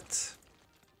delete that.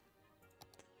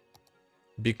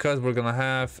 Because we're gonna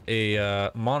have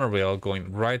a monorail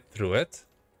going right through it.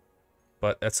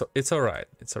 But it's all right.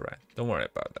 It's all right. Don't worry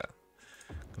about that.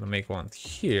 Gonna make one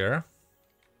here.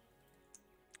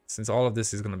 Since all of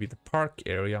this is gonna be the park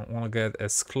area, I want to get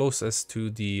as close as to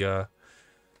the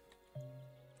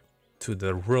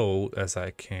road as I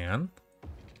can.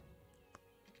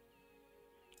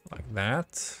 Like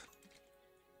that.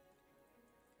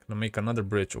 Gonna make another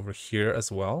bridge over here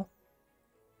as well.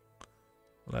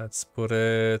 Let's put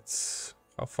it...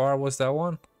 How far was that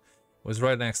one? It was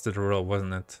right next to the road,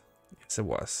 wasn't it? Yes, it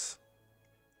was.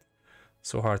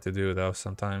 So hard to do though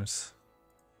sometimes.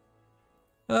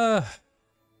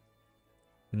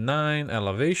 9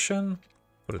 elevation.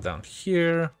 Put it down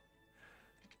here.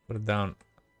 Put it down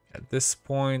at this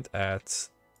point at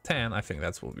 10. I think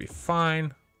that will be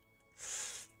fine.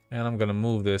 And I'm gonna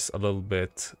move this a little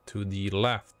bit to the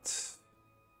left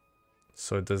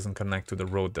so it doesn't connect to the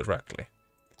road directly.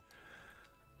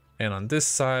 And on this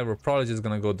side, we're probably just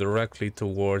gonna go directly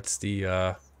towards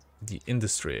the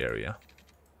industry area.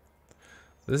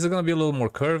 This is gonna be a little more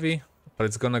curvy, but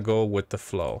it's gonna go with the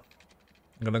flow.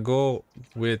 I'm gonna go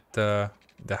with the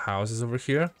houses over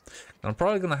here. And I'm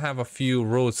probably gonna have a few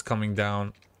roads coming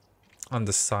down on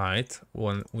the side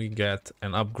when we get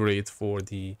an upgrade for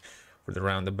the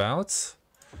roundabouts.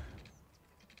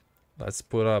 Let's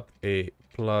put up a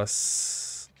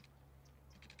 +9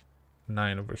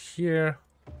 over here.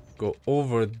 Go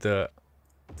over the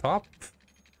top.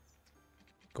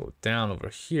 Go down over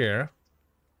here.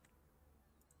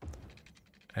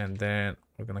 And then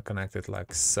we're gonna connect it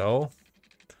like so.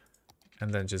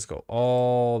 And then just go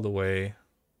all the way.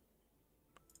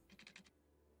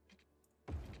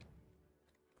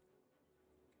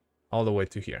 All the way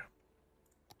to here.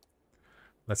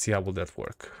 Let's see how will that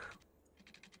work.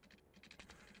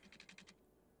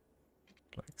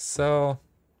 Like so.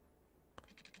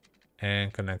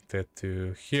 And connect it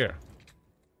to here.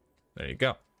 There you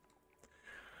go.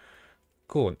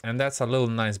 Cool. And that's a little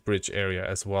nice bridge area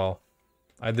as well.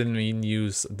 I didn't even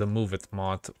use the Move It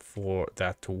mod for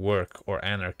that to work, or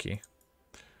Anarchy.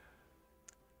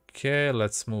 Okay,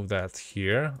 let's move that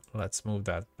here. Let's move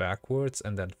that backwards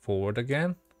and then forward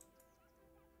again.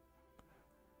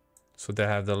 So they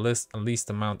have the least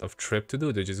amount of trip to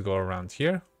do. They just go around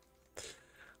here.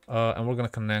 And we're gonna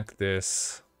connect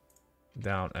this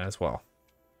down as well.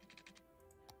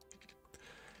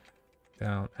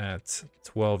 Down at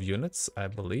 12 units, I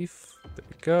believe. There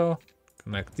we go.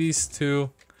 Connect these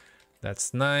two.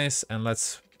 That's nice. And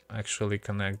let's actually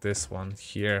connect this one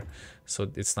here so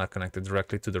it's not connected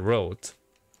directly to the road.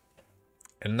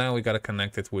 And now we got to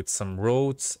connect it with some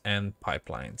roads and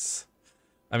pipelines.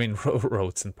 I mean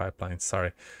roads and pipelines,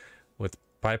 sorry. With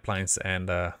pipelines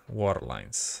and water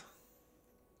lines.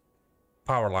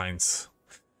 Power lines.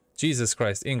 Jesus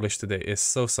Christ, English today is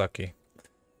so sucky.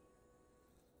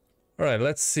 All right,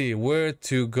 let's see where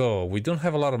to go. We don't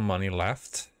have a lot of money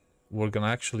left. We're gonna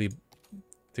actually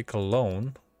take a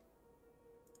loan.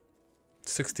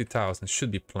 60,000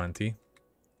 should be plenty.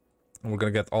 And we're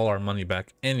gonna get all our money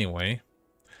back anyway.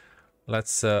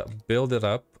 Let's build it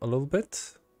up a little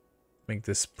bit. Make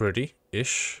this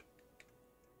pretty-ish.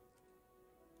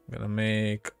 I'm gonna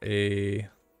make a...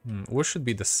 where should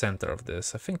be the center of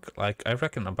this? I think, like, I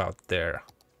reckon about there.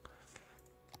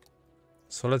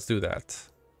 So let's do that.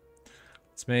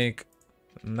 Let's make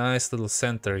a nice little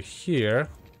center here.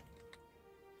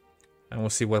 And we'll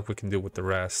see what we can do with the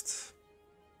rest.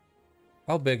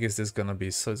 How big is this gonna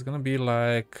be? So it's gonna be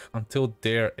like until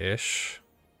there-ish.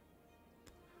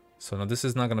 So now this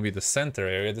is not gonna be the center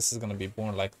area. This is gonna be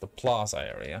more like the plaza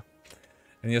area.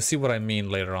 And you'll see what I mean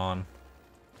later on.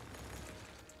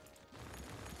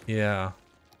 Yeah.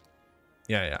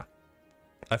 Yeah.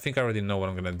 I think I already know what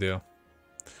I'm gonna do.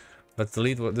 Let's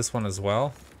delete this one as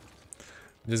well.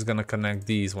 I'm just gonna connect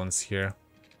these ones here.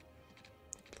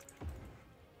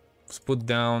 Let's put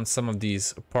down some of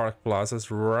these park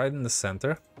plazas right in the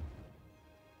center.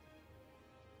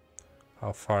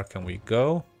 How far can we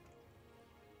go?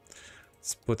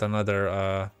 Let's put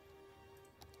another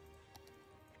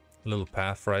Little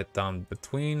path right down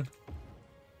between.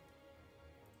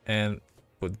 And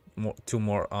put two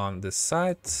more on this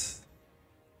side.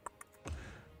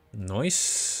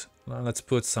 Nice. Now let's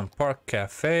put some park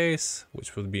cafes,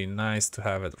 which would be nice to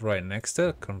have it right next to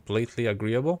it. Completely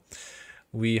agreeable.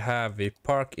 We have a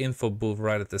park info booth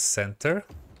right at the center.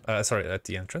 Sorry, at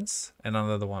the entrance. And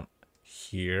another one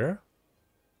here.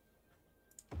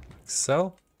 Like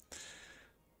so.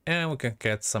 And we can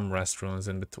get some restrooms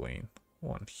in between.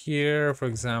 One here, for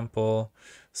example.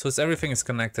 So everything is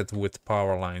connected with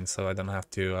power lines, so I don't have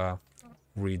to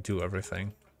redo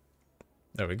everything.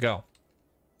 There we go.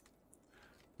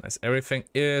 Nice. Everything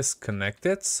is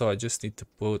connected, so I just need to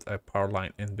put a power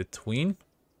line in between.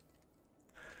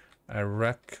 I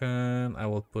reckon I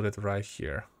will put it right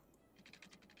here.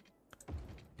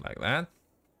 Like that.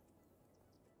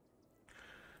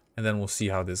 And then we'll see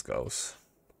how this goes.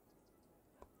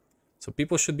 So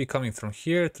people should be coming from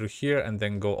here through here and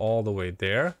then go all the way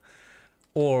there.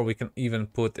 Or we can even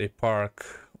put a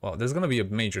park. Well, there's going to be a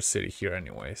major city here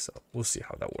anyway, so we'll see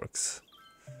how that works.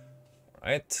 All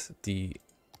right, the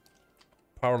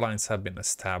power lines have been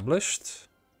established.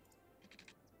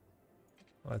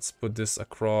 Let's put this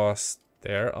across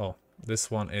there. Oh,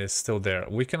 this one is still there.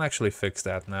 We can actually fix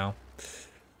that now.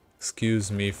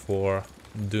 Excuse me for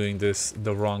doing this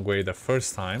the wrong way the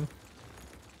first time.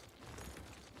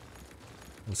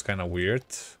 It was kind of weird.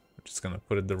 I'm just gonna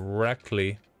put it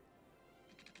directly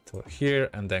to here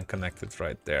and then connect it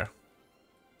right there.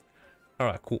 All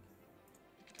right, cool.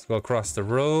 Let's go across the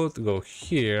road, go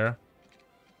here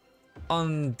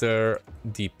under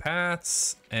the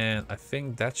paths, and I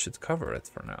think that should cover it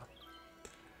for now.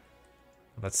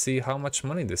 Let's see how much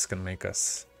money this can make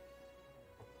us.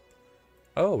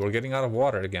 Oh, we're getting out of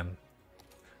water again.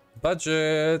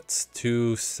 Budget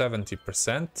to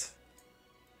 70%.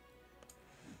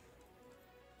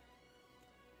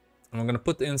 And we're gonna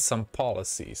put in some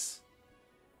policies.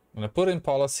 I'm gonna put in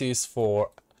policies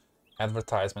for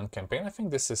advertisement campaign. I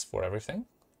think this is for everything.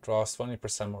 Draws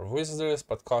 20% more visitors,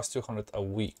 but costs 200 a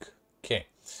week. Okay.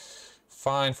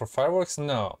 Fine for fireworks?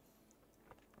 No.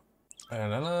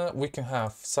 And then we can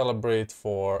have celebrate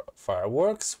for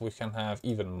fireworks. We can have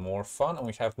even more fun, and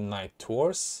we have night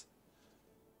tours.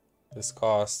 This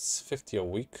costs 50 a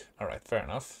week. All right, fair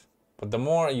enough. But the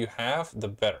more you have, the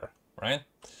better, right?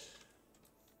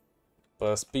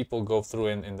 Plus people go through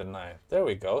in the night. There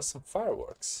we go, some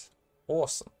fireworks.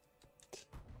 Awesome.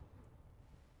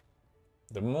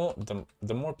 The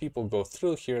more people go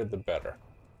through here, the better.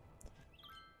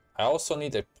 I also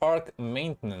need a park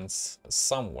maintenance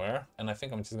somewhere, and I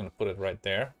think I'm just gonna put it right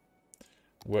there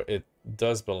where it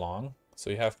does belong. So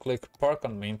you have click park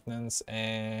on maintenance,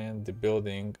 and the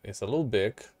building is a little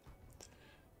big,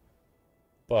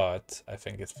 but I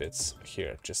think it fits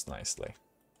here just nicely.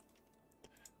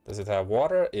 Does it have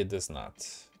water? It does not.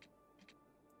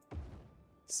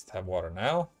 Does it have water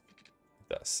now? It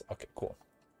does. Okay, cool.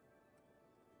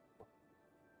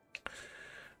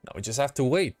 Now we just have to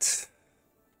wait.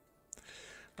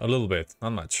 A little bit,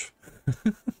 not much.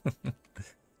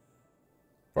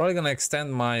 Probably gonna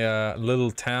extend my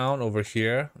little town over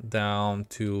here down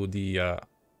to the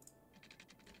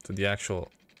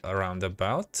actual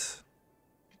roundabout.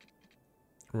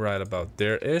 Right about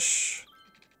there-ish.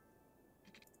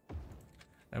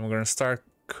 And we're gonna start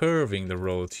curving the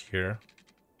road here.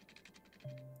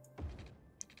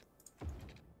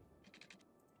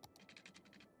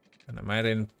 And I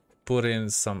might put in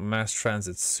some mass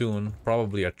transit soon,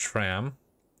 probably a tram.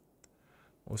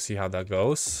 We'll see how that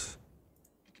goes.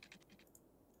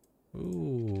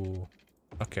 Ooh,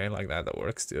 okay, like that, that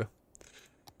works too.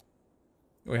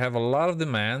 We have a lot of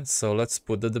demand, so let's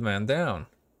put the demand down.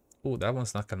 Ooh, that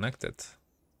one's not connected.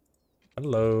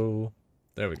 Hello.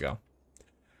 There we go.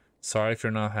 Sorry if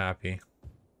you're not happy.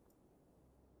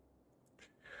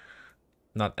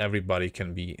 Not everybody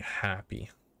can be happy.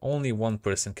 Only one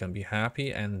person can be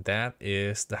happy, and that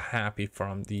is the Happy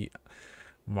from the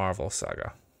Marvel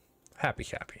saga. Happy.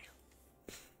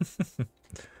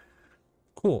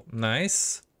 Cool,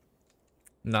 nice.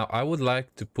 Now I would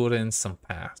like to put in some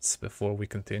paths before we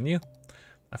continue.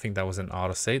 I think that was an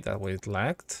autosave, that way it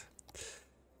lagged.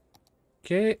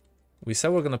 Okay, we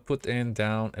said we're gonna put in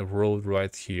down a road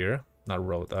right here. Not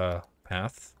road,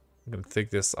 path. I'm gonna take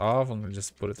this off, I'm gonna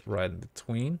just put it right in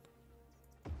between.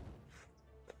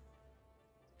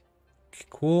 Okay,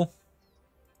 cool.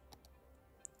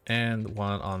 And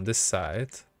one on this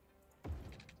side.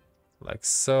 Like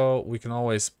so. We can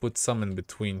always put some in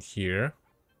between here.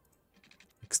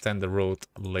 Extend the road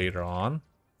later on.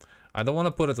 I don't want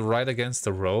to put it right against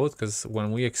the road, because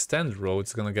when we extend the road,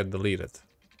 it's gonna get deleted.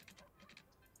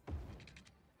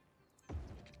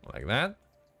 like that.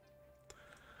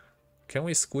 Can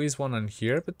we squeeze one in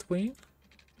here between?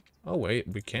 Oh wait,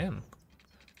 we can.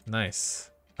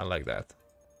 Nice. I like that.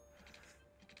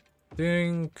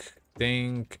 Dink,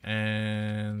 dink,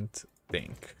 and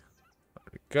dink.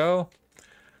 There we go.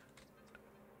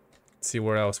 Let's see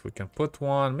where else we can put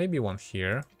one. Maybe one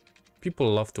here.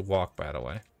 People love to walk, by the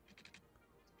way.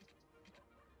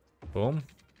 Boom.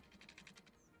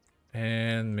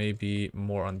 And maybe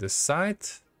more on this side.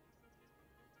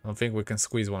 I don't think we can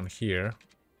squeeze one here.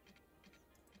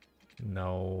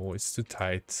 No, it's too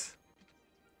tight.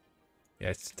 Yeah,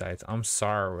 it's too tight. I'm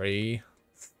sorry.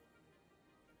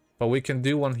 But we can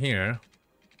do one here.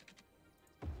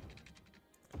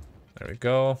 There we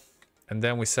go. And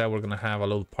then we said we're gonna have a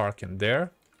little park in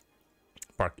there.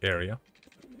 Park area.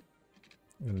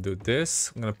 I'm gonna do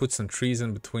this. I'm gonna put some trees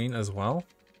in between as well.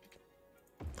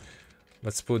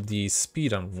 Let's put the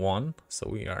speed on 1, so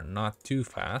we are not too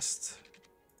fast.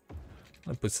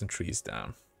 I'll put some trees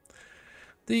down.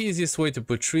 The easiest way to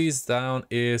put trees down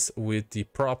is with the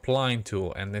prop line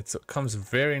tool, and it comes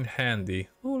very in handy.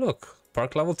 Oh look,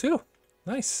 park level 2.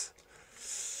 Nice.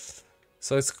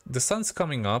 So the sun's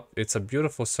coming up. It's a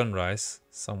beautiful sunrise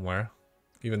somewhere,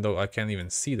 even though I can't even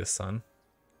see the sun.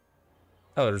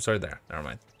 Oh, it's right there. Never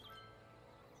mind.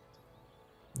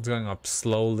 It's going up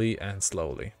slowly and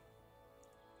slowly.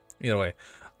 Either way,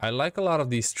 I like a lot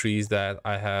of these trees that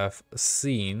I have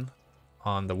seen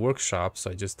on the workshop,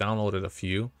 so I just downloaded a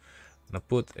few. I'm gonna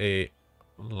put a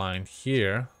line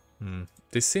here.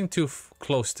 They seem too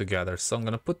close together, so I'm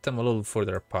gonna put them a little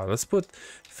further apart. Let's put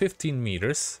 15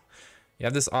 meters. You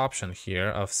have this option here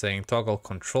of saying toggle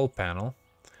control panel,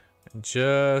 and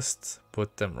just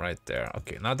put them right there.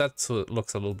 Okay, now that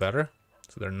looks a little better.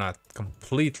 So they're not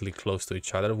completely close to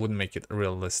each other. Wouldn't make it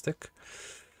realistic.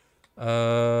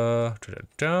 Can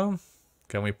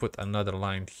we put another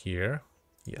line here?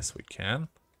 Yes, we can.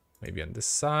 Maybe on this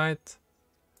side.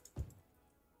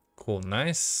 Cool,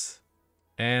 nice.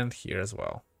 And here as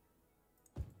well.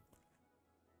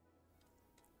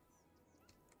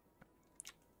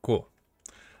 Cool.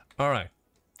 All right.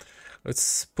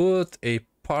 Let's put a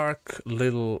park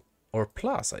little, or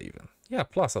plaza even. Yeah,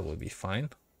 plaza will be fine.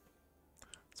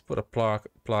 Let's put a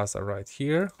plaza right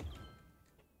here.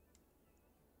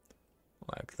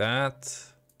 Like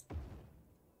that.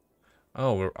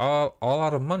 Oh, we're all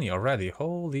out of money already.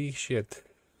 Holy shit.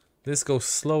 This goes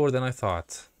slower than I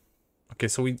thought. Okay,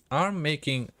 so we are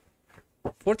making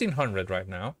 1400 right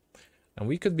now. And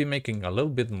we could be making a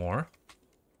little bit more.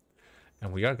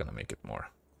 And we are gonna make it more.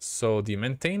 So the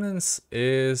maintenance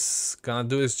is gonna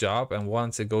do its job. And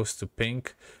once it goes to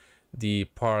pink, the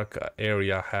park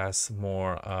area has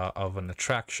more of an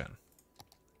attraction.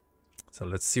 So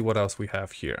let's see what else we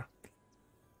have here.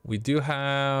 We do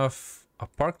have a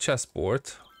park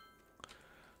chessboard.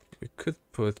 We could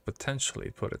potentially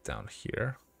put it down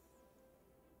here.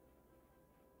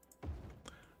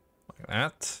 Like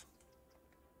that.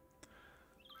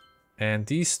 And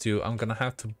these two, I'm gonna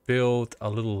have to build a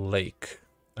little lake.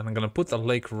 And I'm gonna put a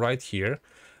lake right here.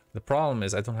 The problem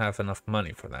is I don't have enough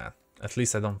money for that. At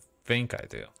least I don't think I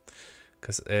do.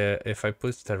 Because if I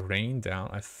put the rain down,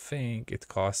 I think it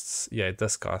costs, yeah, it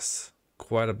does cost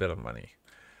quite a bit of money.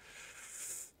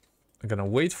 I'm gonna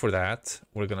wait for that.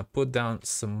 We're gonna put down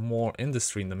some more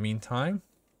industry in the meantime.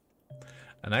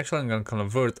 And actually I'm gonna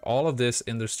convert all of this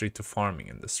industry to farming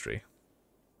industry.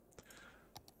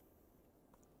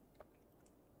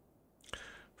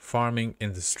 Farming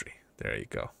industry. There you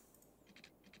go.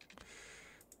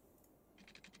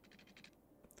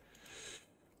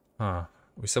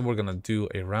 We said we're gonna do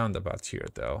a roundabout here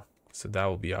though. So that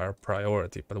will be our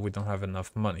priority, but we don't have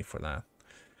enough money for that.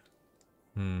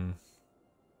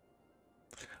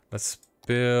 Let's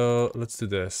do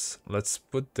this. Let's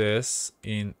put this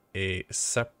in a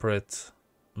separate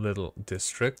little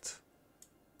district,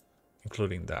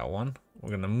 including that one.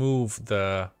 We're gonna move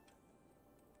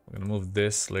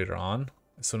this later on,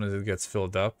 as soon as it gets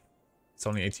filled up. It's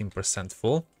only 18%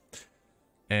 full.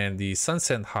 And the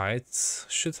Sunset Heights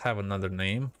should have another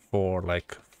name for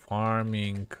like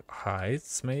farming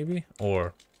heights maybe,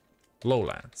 or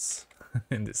lowlands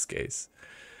in this case.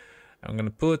 I'm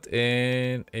gonna put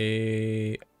in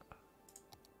a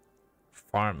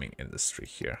farming industry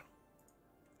here.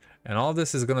 And all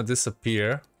this is gonna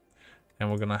disappear and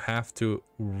we're gonna have to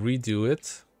redo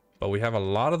it. But we have a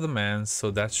lot of demands,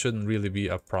 so that shouldn't really be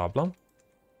a problem.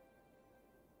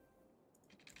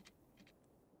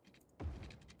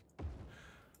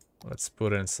 Let's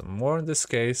put in some more in this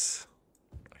case.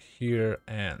 Here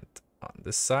and on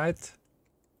this side.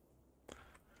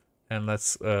 And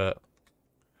let's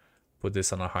put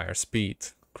this on a higher speed.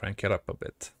 Crank it up a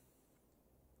bit.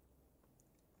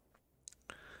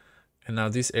 And now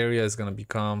this area is gonna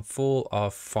become full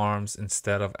of farms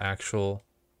instead of actual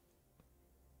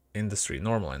industry,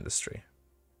 normal industry.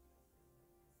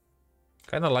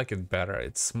 Kind of like it better.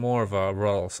 It's more of a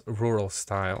rural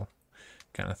style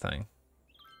kind of thing.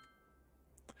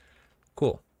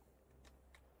 Cool.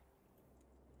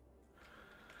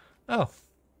 Oh,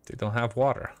 they don't have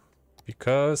water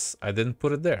because I didn't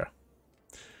put it there.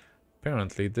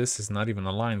 Apparently this is not even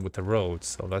aligned with the road,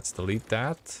 so let's delete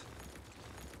that.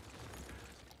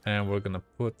 And we're gonna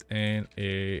put in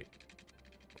a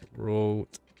road.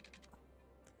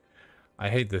 I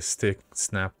hate this stick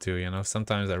snap too, you know,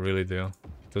 sometimes I really do.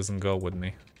 It doesn't go with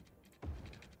me.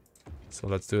 So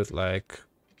let's do it like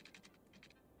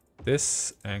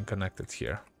this and connect it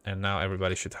here. And now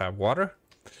everybody should have water.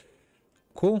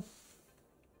 Cool.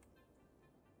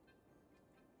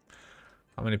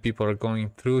 How many people are going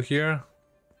through here?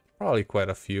 Probably quite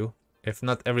a few. If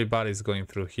not, everybody's going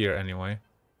through here anyway.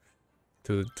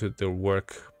 To their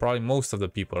work. Probably most of the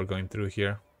people are going through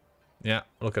here. Yeah,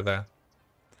 look at that.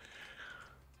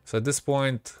 So at this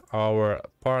point, our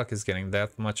park is getting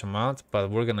that much amount, but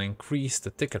we're gonna increase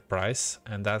the ticket price,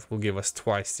 and that will give us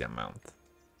twice the amount.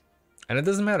 And it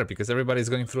doesn't matter because everybody's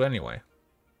going through anyway.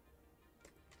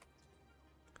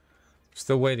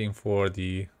 Still waiting for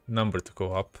the number to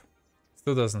go up.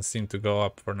 Still doesn't seem to go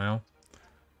up for now.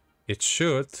 It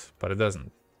should, but it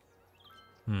doesn't.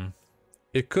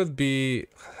 It could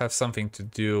have something to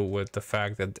do with the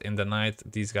fact that in the night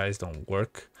these guys don't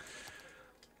work.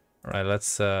 All right,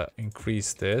 let's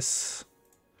increase this.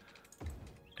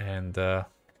 And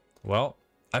well,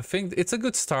 I think it's a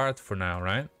good start for now,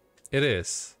 right? It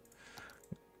is.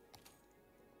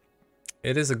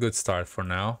 It is a good start for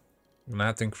now. I'm gonna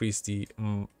have to increase the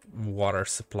water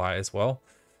supply as well.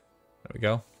 There we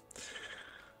go.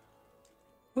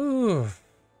 Ooh.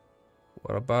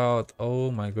 What about,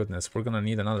 oh my goodness, we're gonna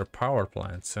need another power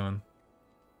plant soon.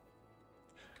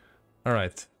 All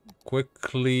right,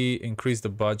 quickly increase the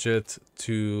budget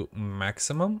to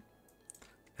maximum,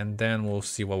 and then we'll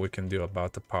see what we can do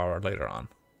about the power later on.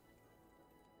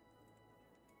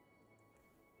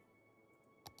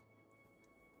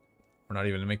 We're not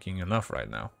even making enough right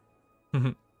now.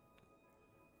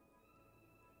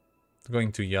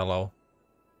 Going to yellow.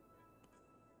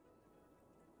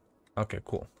 Okay,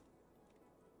 cool.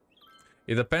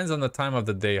 It depends on the time of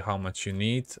the day how much you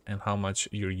need and how much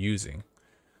you're using.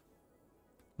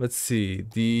 Let's see,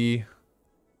 the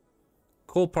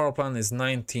coal power plant is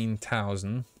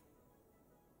 19,000.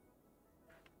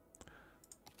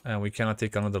 And we cannot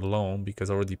take another loan because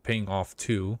already paying off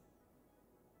 2.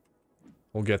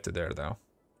 We'll get to there though.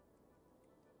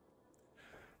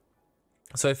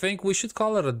 So I think we should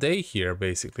call it a day here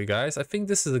basically, guys. I think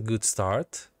this is a good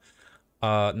start.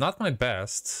 Not my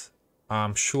best.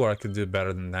 I'm sure I could do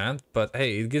better than that, but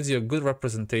hey, it gives you a good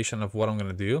representation of what I'm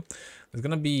gonna do. There's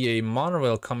gonna be a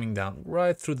monorail coming down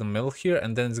right through the middle here,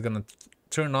 and then it's gonna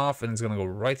turn off and it's gonna go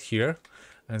right here,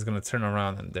 and it's gonna turn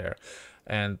around in there.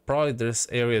 And probably this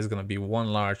area is gonna be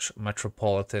one large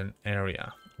metropolitan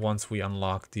area once we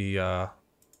unlock the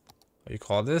what do you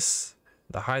call this?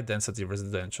 The high density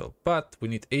residential. But we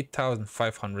need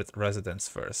 8,500 residents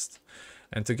first,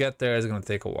 and to get there is gonna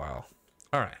take a while.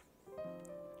 All right.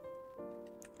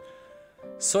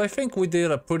 So I think we did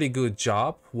a pretty good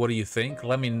job. What do you think?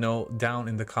 Let me know down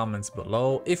in the comments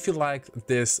below. If you liked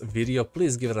this video,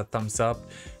 please give it a thumbs up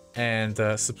and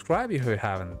subscribe if you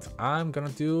haven't. I'm gonna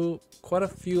do quite a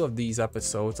few of these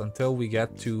episodes until we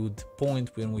get to the point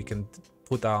when we can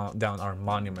put down our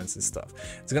monuments and stuff.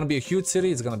 It's gonna be a huge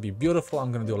city. It's gonna be beautiful.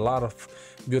 I'm gonna do a lot of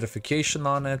beautification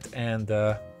on it, and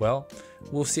well,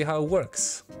 we'll see how it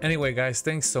works. Anyway, guys,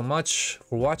 thanks so much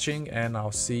for watching, and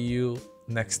I'll see you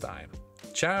next time.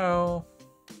 Ciao!